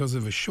price because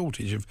of a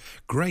shortage of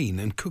grain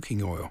and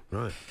cooking oil.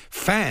 Right.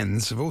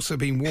 Fans have also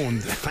been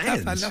warned.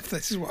 Fans? I love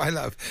this. Is what I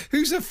love.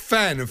 Who's a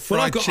fan of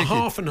fried chicken? Well, I've got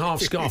a half and half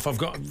scarf. I've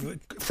got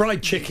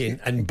fried chicken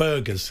and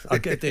burgers. I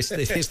get this.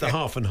 This is the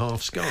half and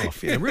half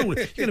scarf. You're going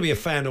to be a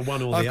fan of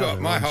one or the other. I've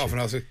got my half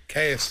and half of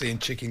KFC and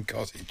chicken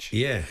cottage.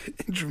 Yeah.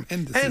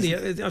 Tremendous. Andy,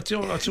 I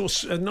saw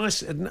a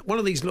nice one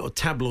of these little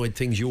tabloid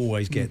things you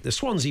always get. The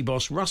Swansea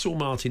boss, Russell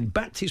Martin,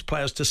 backed his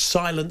players to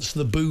silence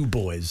the boo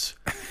boys.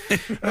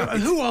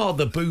 Who are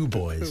the boo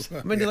boys?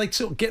 I mean, do they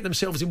sort of get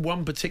themselves in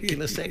one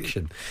particular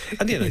section?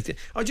 And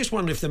I just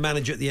wonder if the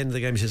manager at the end of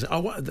the game says,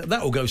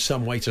 that'll go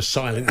some way to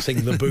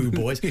silencing the boo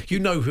boys. You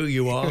know who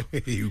you are.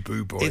 You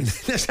boo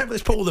boys.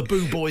 Let's put all the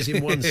boo boys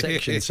in one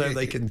section so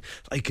they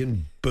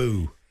can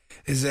boo.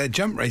 There's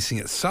jump racing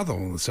at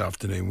Southall this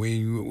afternoon.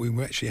 We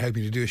were actually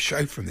hoping to do a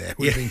show from there. It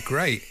would have been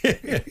great.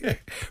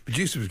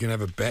 Producer was going to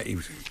have a bet. He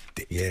was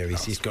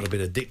he's got a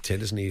bit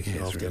addicted, hasn't he,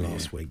 after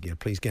last week? Yeah,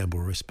 please gamble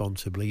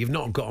responsibly. You've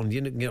not got on.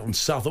 You didn't get on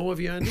Southall, have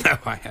you, Andy? No,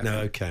 I haven't.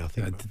 No, okay, I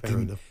think fair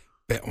enough.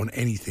 Bet on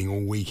anything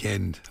all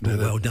weekend.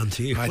 Well done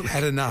to you. I'd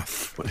had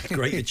enough. What a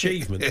great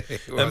achievement.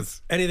 It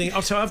was. Anything?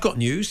 So I've got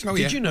news. Oh,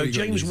 Did you know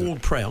James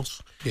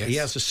Ward-Prowse? Yes. He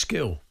has a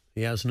skill.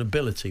 He has an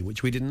ability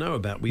which we didn't know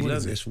about. We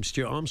learned this from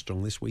Stuart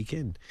Armstrong this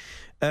weekend.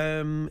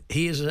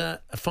 He is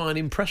a fine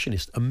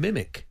impressionist, a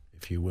mimic,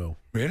 if you will.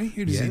 Really?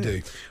 Who does he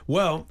do?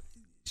 Well,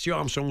 Stuart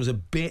Armstrong was a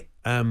bit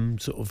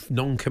sort of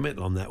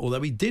non-committal on that,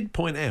 although he did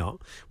point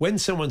out when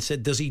someone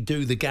said, does he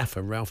do the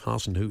gaffer, Ralph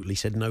Hasenhüttl, he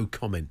said no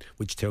comment,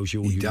 which tells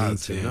you all you need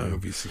to know.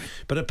 Obviously.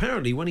 But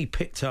apparently when he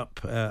picked up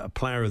a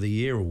Player of the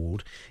Year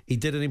award, he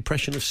did an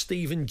impression of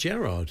Steven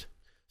Gerrard.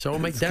 So I'll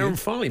make Darren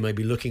Farley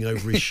maybe looking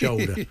over his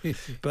shoulder.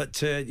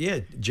 But,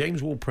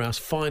 James Ward-Prowse,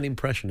 fine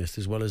impressionist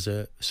as well as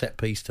a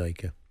set-piece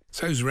taker.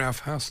 So's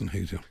Ralph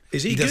Hasenhüttl.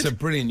 Is he He does good? a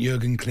brilliant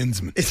Jürgen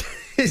Klinsmann.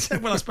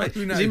 Well, I suppose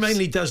Who knows? he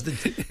mainly does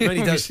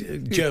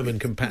German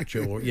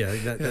compatriot, or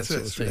that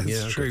sort of thing.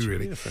 That's true,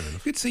 really. Yeah, fair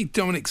enough. Good to see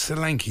Dominic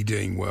Solanke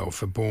doing well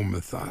for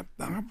Bournemouth. I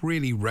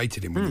really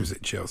rated him when he was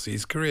at Chelsea.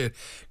 His career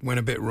went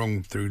a bit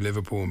wrong through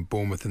Liverpool and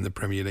Bournemouth in the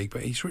Premier League,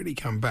 but he's really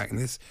come back, and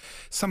there's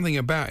something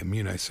about him,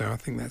 So I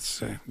think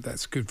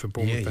that's good for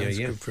Bournemouth. That's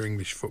good for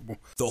English football.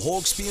 The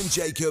Hawksby and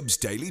Jacobs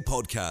Daily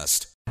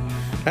Podcast.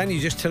 And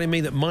you're just telling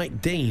me that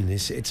Mike Dean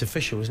it's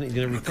official, isn't it? He's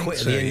going to quit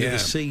at the end of the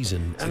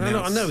season. And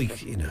I know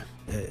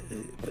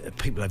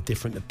people have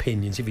different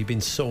opinions. If you've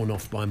been sawn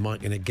off by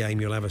Mike in a game,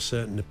 you'll have a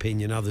certain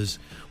opinion. Others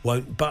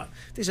won't. But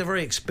this is a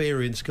very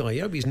experienced guy.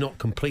 You hope he's not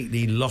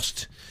completely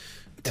lost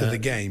to the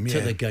game.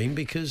 To the game,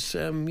 because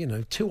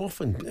too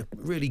often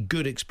really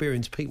good,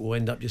 experienced people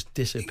end up just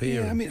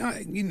disappearing. Yeah,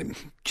 I mean,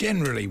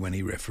 generally when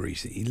he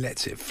referees it, he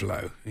lets it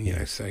flow. You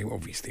know, so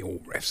obviously all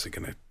refs are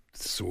going to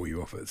saw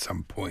you off at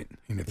some point,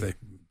 if they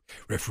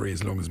referee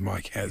as long as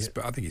Mike has.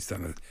 But I think he's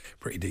done a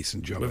pretty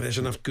decent job. Well, there's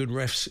enough good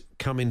refs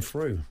coming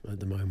through at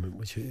the moment,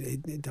 which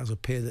it does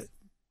appear that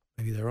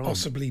maybe there aren't.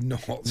 Possibly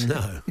not.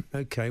 No.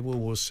 Okay, well,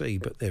 we'll see.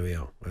 But there we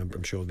are.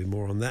 I'm sure there'll be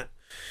more on that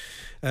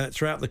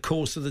throughout the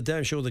course of the day.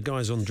 I'm sure the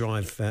guys on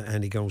Drive,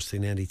 Andy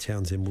Goldstein, Andy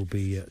Townsend, will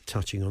be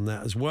touching on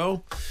that as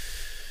well.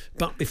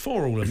 But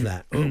before all of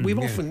that,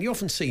 you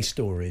often see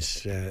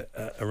stories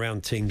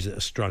around teams that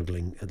are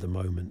struggling at the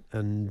moment.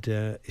 And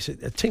it's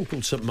a team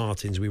called St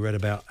Martin's we read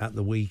about at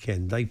the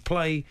weekend. They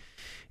play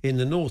in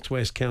the North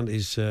West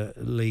Counties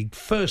League,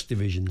 First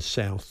Division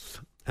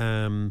South.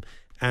 And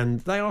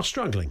they are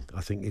struggling,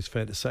 I think it's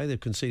fair to say. They've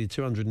conceded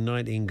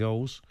 219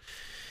 goals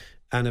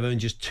and have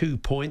earned just 2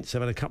 points.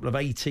 They've had a couple of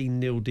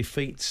 18-0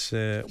 defeats,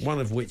 one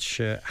of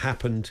which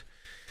happened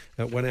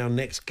when our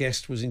next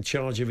guest was in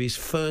charge of his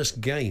first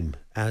game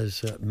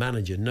as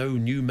manager. No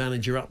new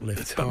manager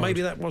uplift, but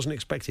maybe that wasn't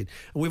expected.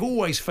 And we've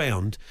always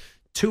found,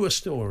 to a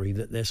story,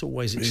 that there's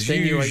always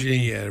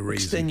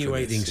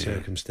extenuating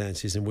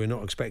circumstances, and we're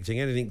not expecting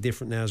anything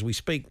different now as we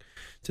speak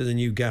to the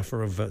new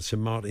gaffer of St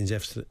Martin's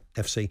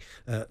FC.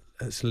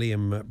 That's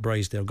Liam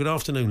Braisdale. Good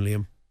afternoon,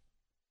 Liam.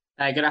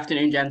 Good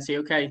afternoon, gents.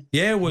 You okay?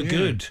 Yeah, we're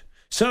good.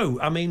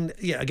 So, I mean,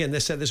 again,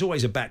 there's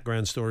always a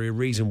background story, a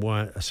reason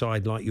why a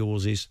side like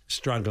yours is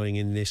struggling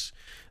in this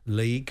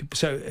league.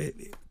 So,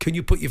 can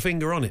you put your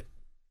finger on it?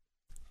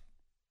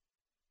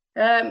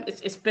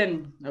 It's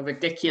been a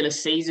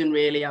ridiculous season,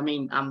 really. I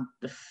mean, I'm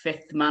the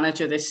fifth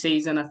manager this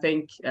season, I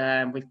think.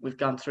 We've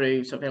gone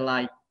through something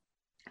like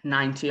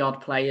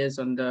 90-odd players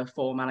under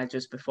four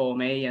managers before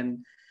me. And,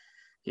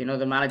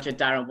 the manager,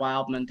 Darren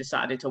Wildman,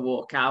 decided to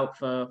walk out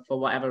for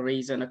whatever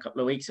reason a couple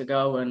of weeks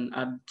ago and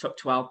took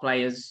 12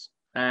 players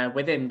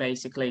with him,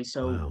 basically.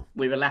 So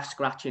we were left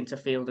scratching to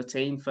field a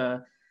team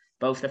for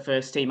both the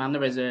first team and the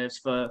reserves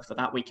for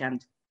that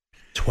weekend.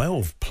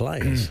 12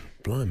 players?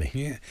 Blimey.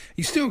 Yeah.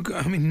 You still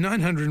got,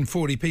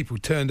 940 people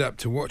turned up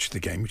to watch the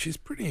game, which is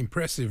pretty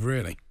impressive,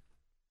 really.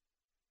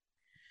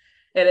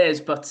 It is,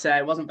 but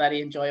it wasn't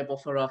very enjoyable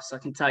for us, I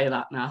can tell you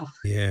that now.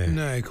 Yeah.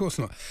 No, of course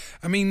not.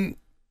 Are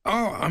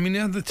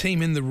the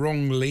team in the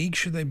wrong league?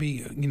 Should they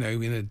be, in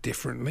a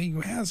different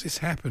league? How's this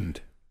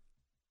happened?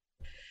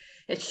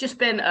 It's just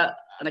been an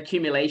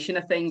accumulation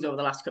of things over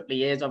the last couple of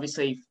years.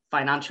 Obviously,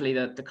 financially,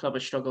 the club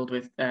has struggled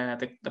with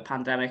the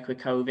pandemic, with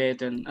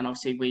COVID, and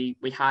obviously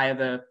we hire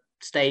the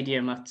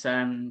stadium at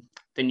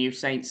the New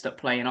Saints that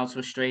play in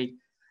Oswestry.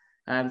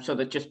 So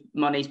that just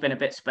money's been a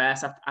bit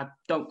sparse. I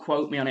don't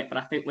quote me on it, but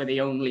I think we're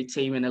the only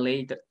team in the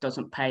league that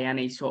doesn't pay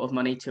any sort of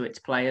money to its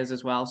players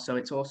as well. So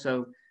it's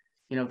also,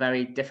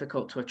 very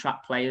difficult to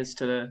attract players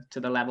to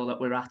the level that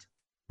we're at.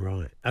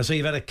 Right. So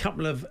you've had a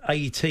couple of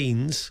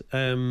 18s.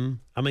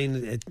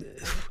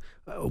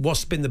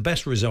 What's been the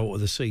best result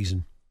of the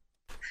season?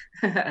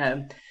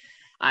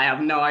 I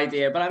have no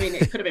idea, but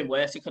it could have been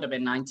worse. It could have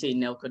been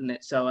 19-0, couldn't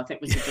it? So I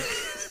think we should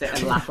just sit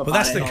and laugh about it.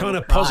 Well, that's the kind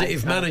of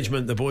positive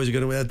management the boys are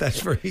going to have.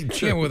 That's very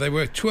true. Yeah, well, they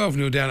were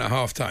 12-0 down at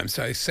half time.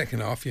 So second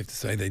half, you have to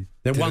say they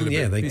won.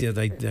 Yeah, they did.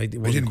 They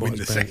didn't win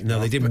the second.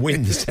 No, they didn't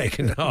win the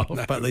second half,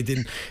 but they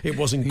didn't. It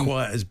wasn't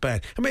quite as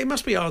bad. It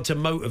must be hard to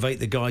motivate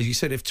the guys. You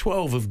said if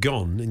 12 have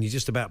gone and you're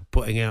just about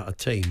putting out a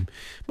team,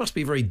 it must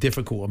be very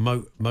difficult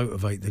to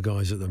motivate the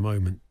guys at the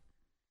moment.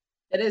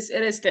 It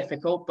is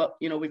difficult, but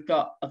we've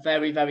got a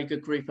very, very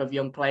good group of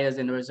young players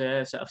in the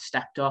reserves that have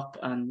stepped up.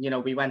 And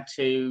we went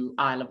to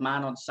Isle of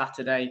Man on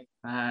Saturday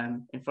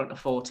in front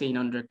of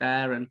 1,400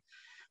 there, and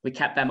we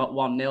kept them at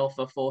 1-0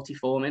 for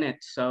 44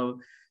 minutes.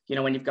 So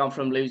when you've gone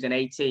from losing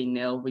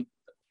 18-0, we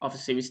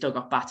still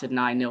got battered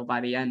 9-0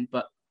 by the end.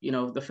 But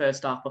the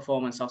first half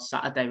performance on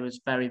Saturday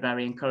was very,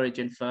 very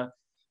encouraging for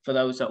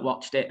those that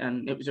watched it,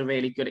 and it was a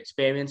really good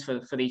experience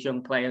for these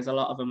young players. A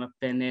lot of them have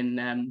been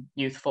in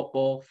youth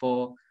football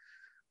for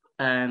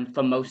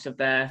most of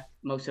their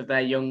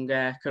young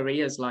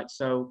careers,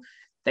 so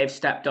they've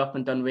stepped up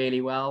and done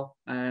really well,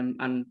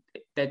 and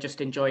they're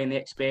just enjoying the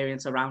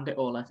experience around it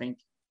all, I think.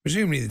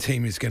 Presumably the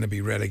team is going to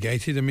be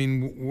relegated.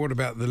 What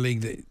about the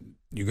league that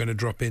you're going to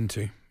drop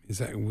into?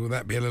 Will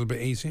that be a little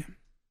bit easier?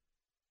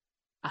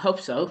 I hope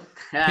so.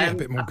 A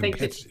bit more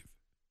competitive.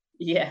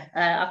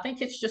 I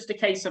think it's just a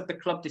case of the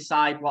club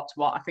decide what's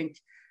what. I think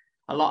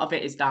a lot of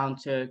it is down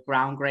to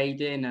ground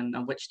grading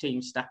and which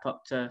teams step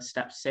up to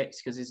step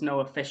 6, because there's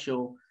no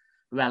official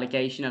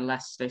relegation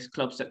unless there's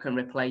clubs that can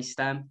replace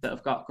them that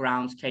have got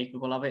grounds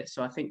capable of it.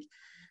 So I think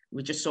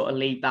we just sort of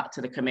leave that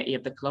to the committee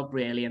of the club,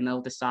 really, and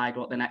they'll decide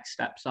what the next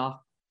steps are.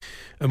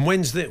 And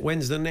when's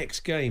the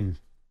next game?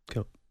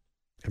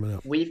 coming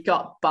up? We've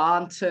got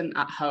Barnton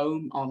at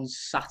home on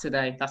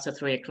Saturday. That's a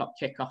 3 o'clock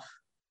kickoff.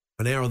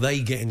 And how are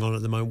they getting on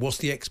at the moment? What's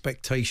the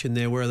expectation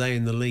there? Where are they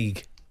in the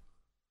league?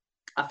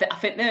 I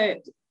think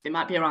they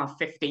might be around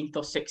 15th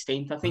or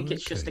 16th. I think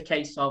it's just a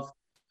case of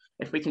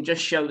if we can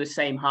just show the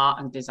same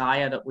heart and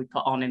desire that we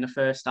put on in the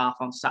first half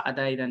on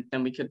Saturday,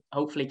 then we could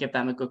hopefully give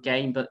them a good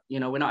game. But, you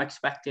know, we're not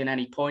expecting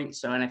any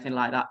points or anything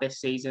like that this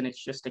season.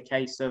 It's just a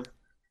case of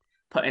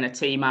putting a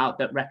team out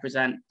that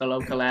represent the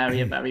local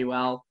area very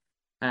well.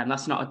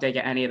 That's not a dig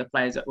at any of the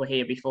players that were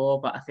here before,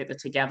 but I think the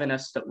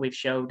togetherness that we've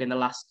showed in the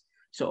last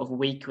sort of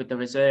week with the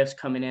reserves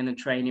coming in and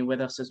training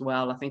with us as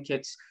well, I think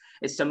it's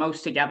the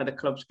most together the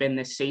club's been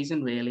this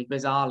season, really,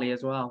 bizarrely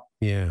as well.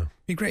 Yeah. It'd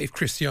be great if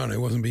Cristiano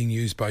wasn't being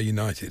used by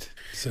United.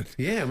 So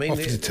yeah, I mean,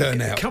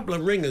 a couple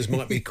of ringers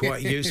might be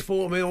quite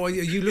useful. I mean, are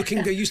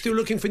you still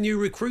looking for new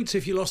recruits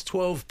if you lost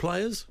 12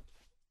 players?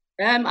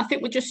 I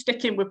think we're just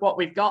sticking with what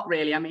we've got,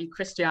 really. I mean,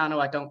 Cristiano,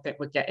 I don't think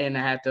we're getting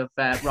ahead of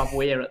Rob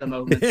Weir at the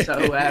moment. So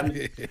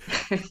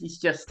he's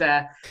just,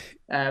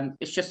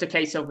 it's just a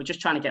case of we're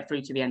just trying to get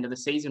through to the end of the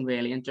season,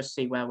 really, and just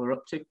see where we're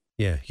up to.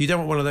 Yeah, you don't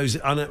want one of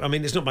those. I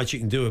mean, there's not much you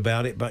can do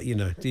about it, but you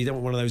know, you don't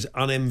want one of those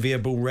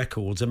unenviable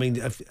records. I mean,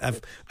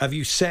 have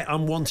you set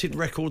unwanted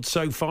records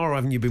so far? Or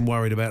haven't you been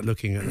worried about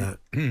looking at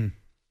that?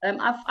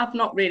 I've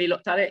not really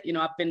looked at it. You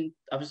know,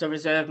 I was a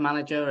reserve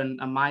manager, and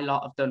my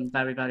lot have done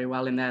very, very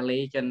well in their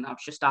league, and I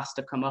was just asked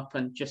to come up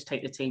and just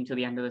take the team to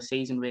the end of the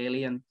season,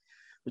 really. And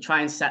we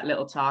try and set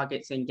little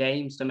targets in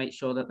games to make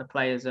sure that the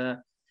players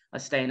are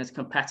staying as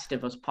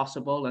competitive as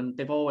possible, and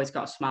they've always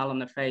got a smile on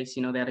their face.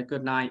 You know, they had a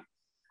good night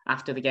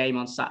after the game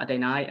on Saturday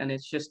night, and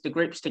it's just the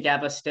group's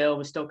together still.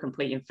 We're still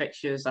completing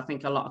fixtures. I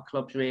think a lot of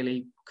clubs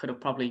really could have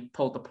probably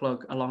pulled the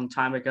plug a long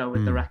time ago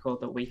with the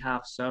record that we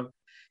have. So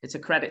it's a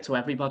credit to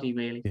everybody,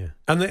 really. Yeah.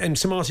 And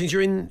St Martin's,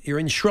 you're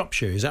in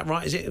Shropshire, is that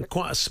right? Is it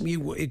quite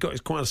you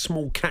got quite a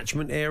small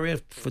catchment area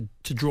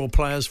to draw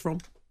players from?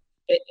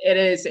 It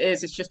is.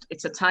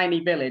 It's a tiny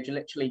village,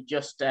 literally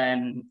just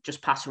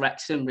past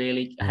Wrexham,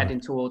 really,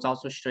 heading towards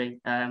Oswestry.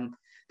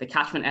 The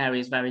catchment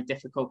area is very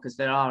difficult because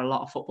there are a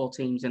lot of football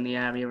teams in the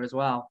area as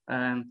well.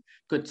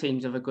 Good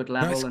teams of a good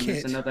level. Nice and kit.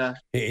 There's another.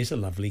 It is a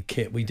lovely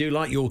kit. We do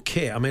like your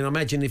kit. I mean, I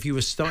imagine if you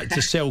were starting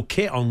to sell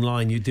kit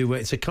online, you do.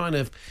 It's a kind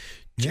of.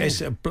 Yeah.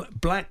 It's a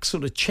black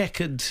sort of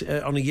checkered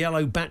on a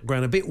yellow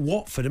background, a bit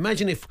Watford.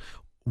 Imagine if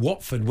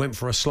Watford went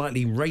for a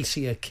slightly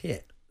racier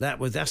kit. That's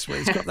what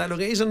it's got. That look.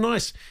 It's a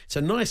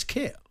nice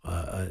kit.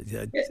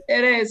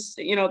 It is.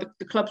 You know,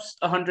 the club's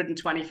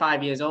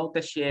 125 years old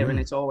this year, and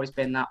it's always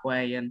been that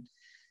way. And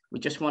we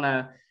just want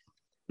to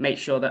make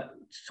sure that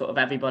sort of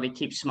everybody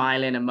keeps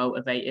smiling and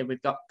motivated.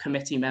 We've got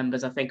committee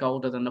members, I think,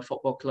 older than the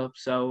football club,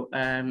 so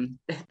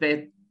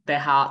their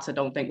hearts, I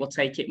don't think, will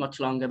take it much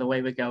longer the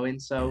way we're going.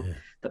 So,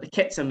 but the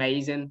kit's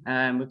amazing.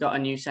 We've got a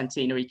new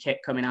centenary kit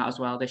coming out as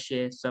well this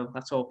year, so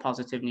that's all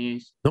positive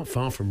news. Not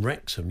far from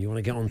Wrexham. You want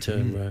to get on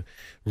to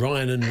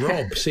Ryan and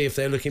Rob, see if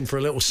they're looking for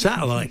a little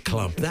satellite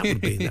club. That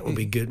would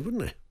be good,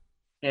 wouldn't it?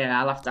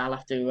 Yeah, I'll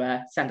have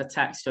to send a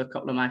text to a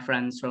couple of my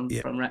friends from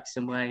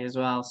Wrexham way as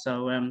well.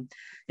 So,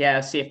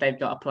 I'll see if they've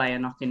got a player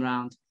knocking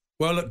round.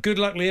 Well, look, good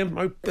luck, Liam.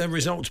 Hope the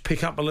results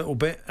pick up a little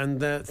bit,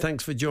 and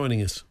thanks for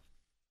joining us.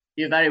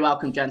 You're very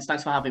welcome, gents.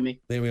 Thanks for having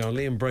me. There we are.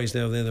 Liam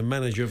Braysdale there, the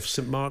manager of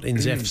St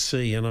Martin's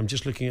FC, and I'm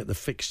just looking at the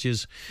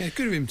fixtures. Yeah,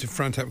 good of him to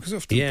front up, because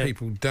often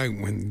people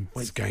don't when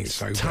it's going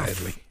so tough.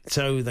 Badly.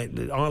 So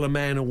Isle of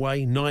Man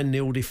away,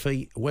 9-0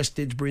 defeat. West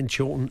Didsbury and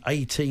Chorlton,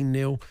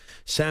 18-0.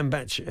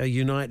 Sandbach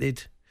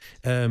United,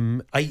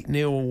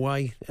 8-0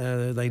 away.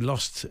 They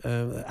lost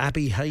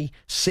Abbey Hay,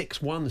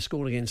 6-1. They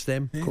scored against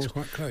them. Yeah, it's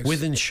quite close.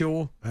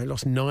 Wythenshawe, they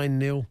lost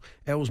 9-0.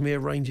 Ellesmere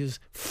Rangers,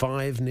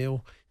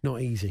 5-0.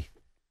 Not easy.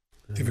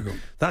 Difficult.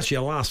 That's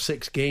your last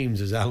 6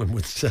 games, as Alan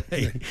would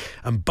say.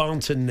 And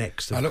Barnton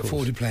next, I look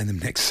forward to playing them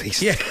next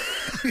season.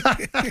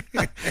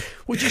 Yeah.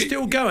 Would you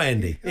still go,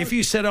 Andy? If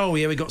you said,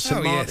 we got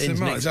St Martin's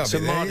next.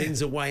 St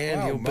Martin's away,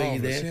 and you'll be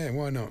there. Yeah,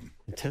 why not?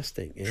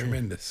 Fantastic. Yeah.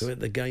 Tremendous. So at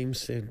the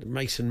games,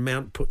 Mason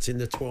Mount puts in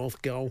the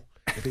 12th goal.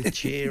 A big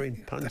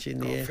cheering, punch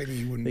in the air. I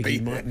think he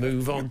might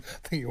move on.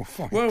 I think you're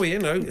fine. Well, you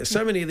know,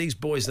 so many of these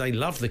boys, they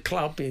love the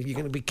club. You're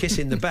going to be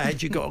kissing the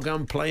badge. You've got to go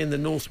and play in the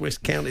North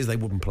West Counties. They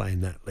wouldn't play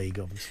in that league,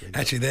 obviously.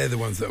 Actually, they're the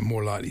ones that are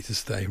more likely to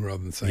stay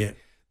rather than say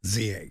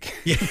Ziyech.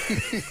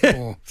 Yeah.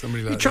 Or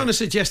somebody like You're trying to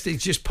suggest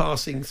he's just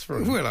passing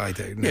through. Well, I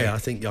do. No. Yeah, I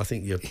think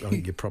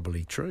you're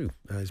probably true.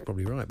 It's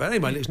probably right. But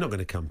anyway, it's not going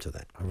to come to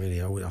that.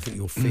 I think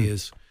your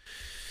fears...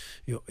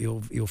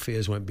 Your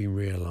fears won't be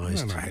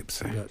realised. Well, I hope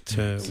so.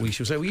 But we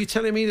shall say. Were you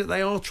telling me that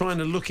they are trying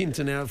to look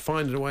into now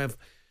finding a way of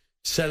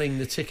selling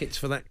the tickets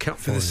for that cup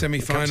for the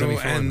semi-final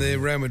and the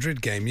Real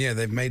Madrid game? Yeah,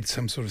 they've made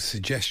some sort of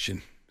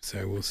suggestion.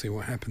 So we'll see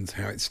what happens,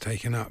 how it's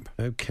taken up.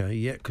 Okay,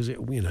 yeah, because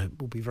it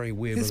will be very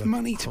weird. There's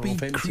money to be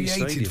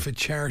created for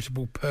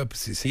charitable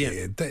purposes here.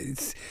 Yeah.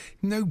 There's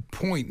no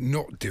point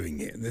not doing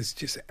it.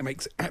 It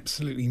makes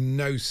absolutely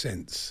no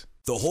sense.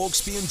 The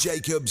Hawksbee and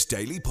Jacobs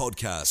Daily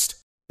Podcast.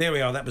 There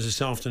we are. That was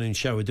this afternoon's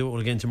show. We'll do it all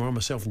again tomorrow.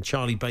 Myself and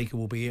Charlie Baker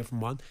will be here from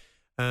 1.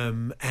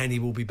 Annie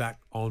will be back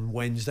on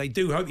Wednesday.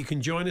 Do hope you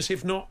can join us.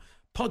 If not,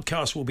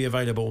 podcast will be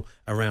available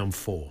around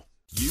 4.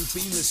 You've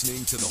been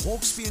listening to the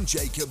Hawksby and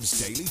Jacobs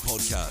Daily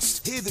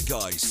Podcast. Hear the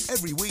guys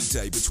every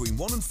weekday between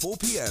 1 and 4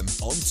 p.m.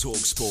 on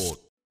TalkSport.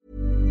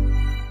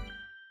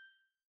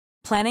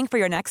 Planning for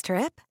your next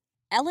trip?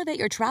 Elevate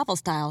your travel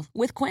style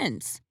with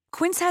Quince.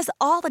 Quince has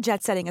all the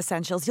jet-setting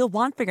essentials you'll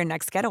want for your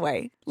next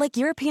getaway, like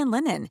European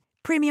linen,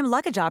 premium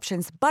luggage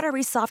options,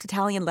 buttery soft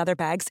Italian leather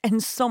bags,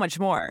 and so much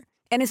more.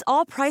 And is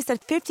all priced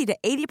at 50 to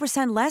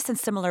 80% less than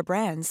similar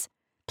brands.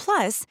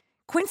 Plus,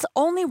 Quince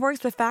only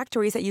works with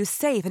factories that use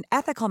safe and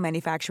ethical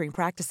manufacturing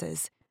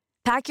practices.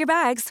 Pack your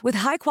bags with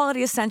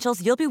high-quality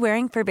essentials you'll be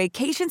wearing for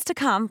vacations to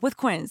come with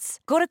Quince.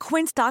 Go to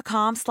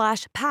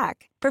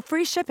quince.com/pack for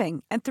free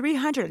shipping and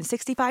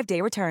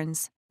 365-day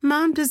returns.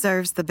 Mom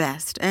deserves the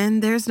best,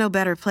 and there's no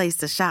better place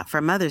to shop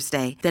for Mother's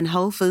Day than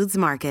Whole Foods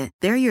Market.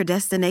 They're your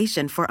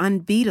destination for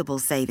unbeatable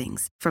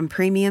savings, from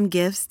premium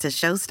gifts to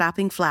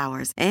show-stopping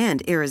flowers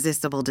and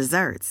irresistible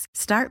desserts.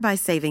 Start by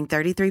saving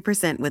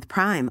 33% with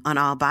Prime on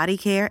all body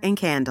care and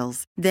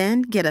candles.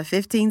 Then get a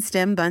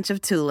 15-stem bunch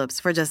of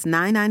tulips for just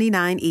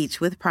 $9.99 each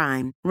with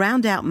Prime.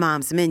 Round out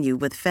Mom's menu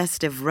with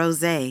festive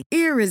rosé,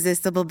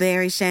 irresistible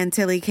berry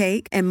chantilly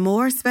cake, and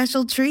more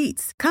special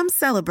treats. Come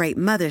celebrate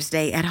Mother's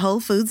Day at Whole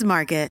Foods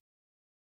Market.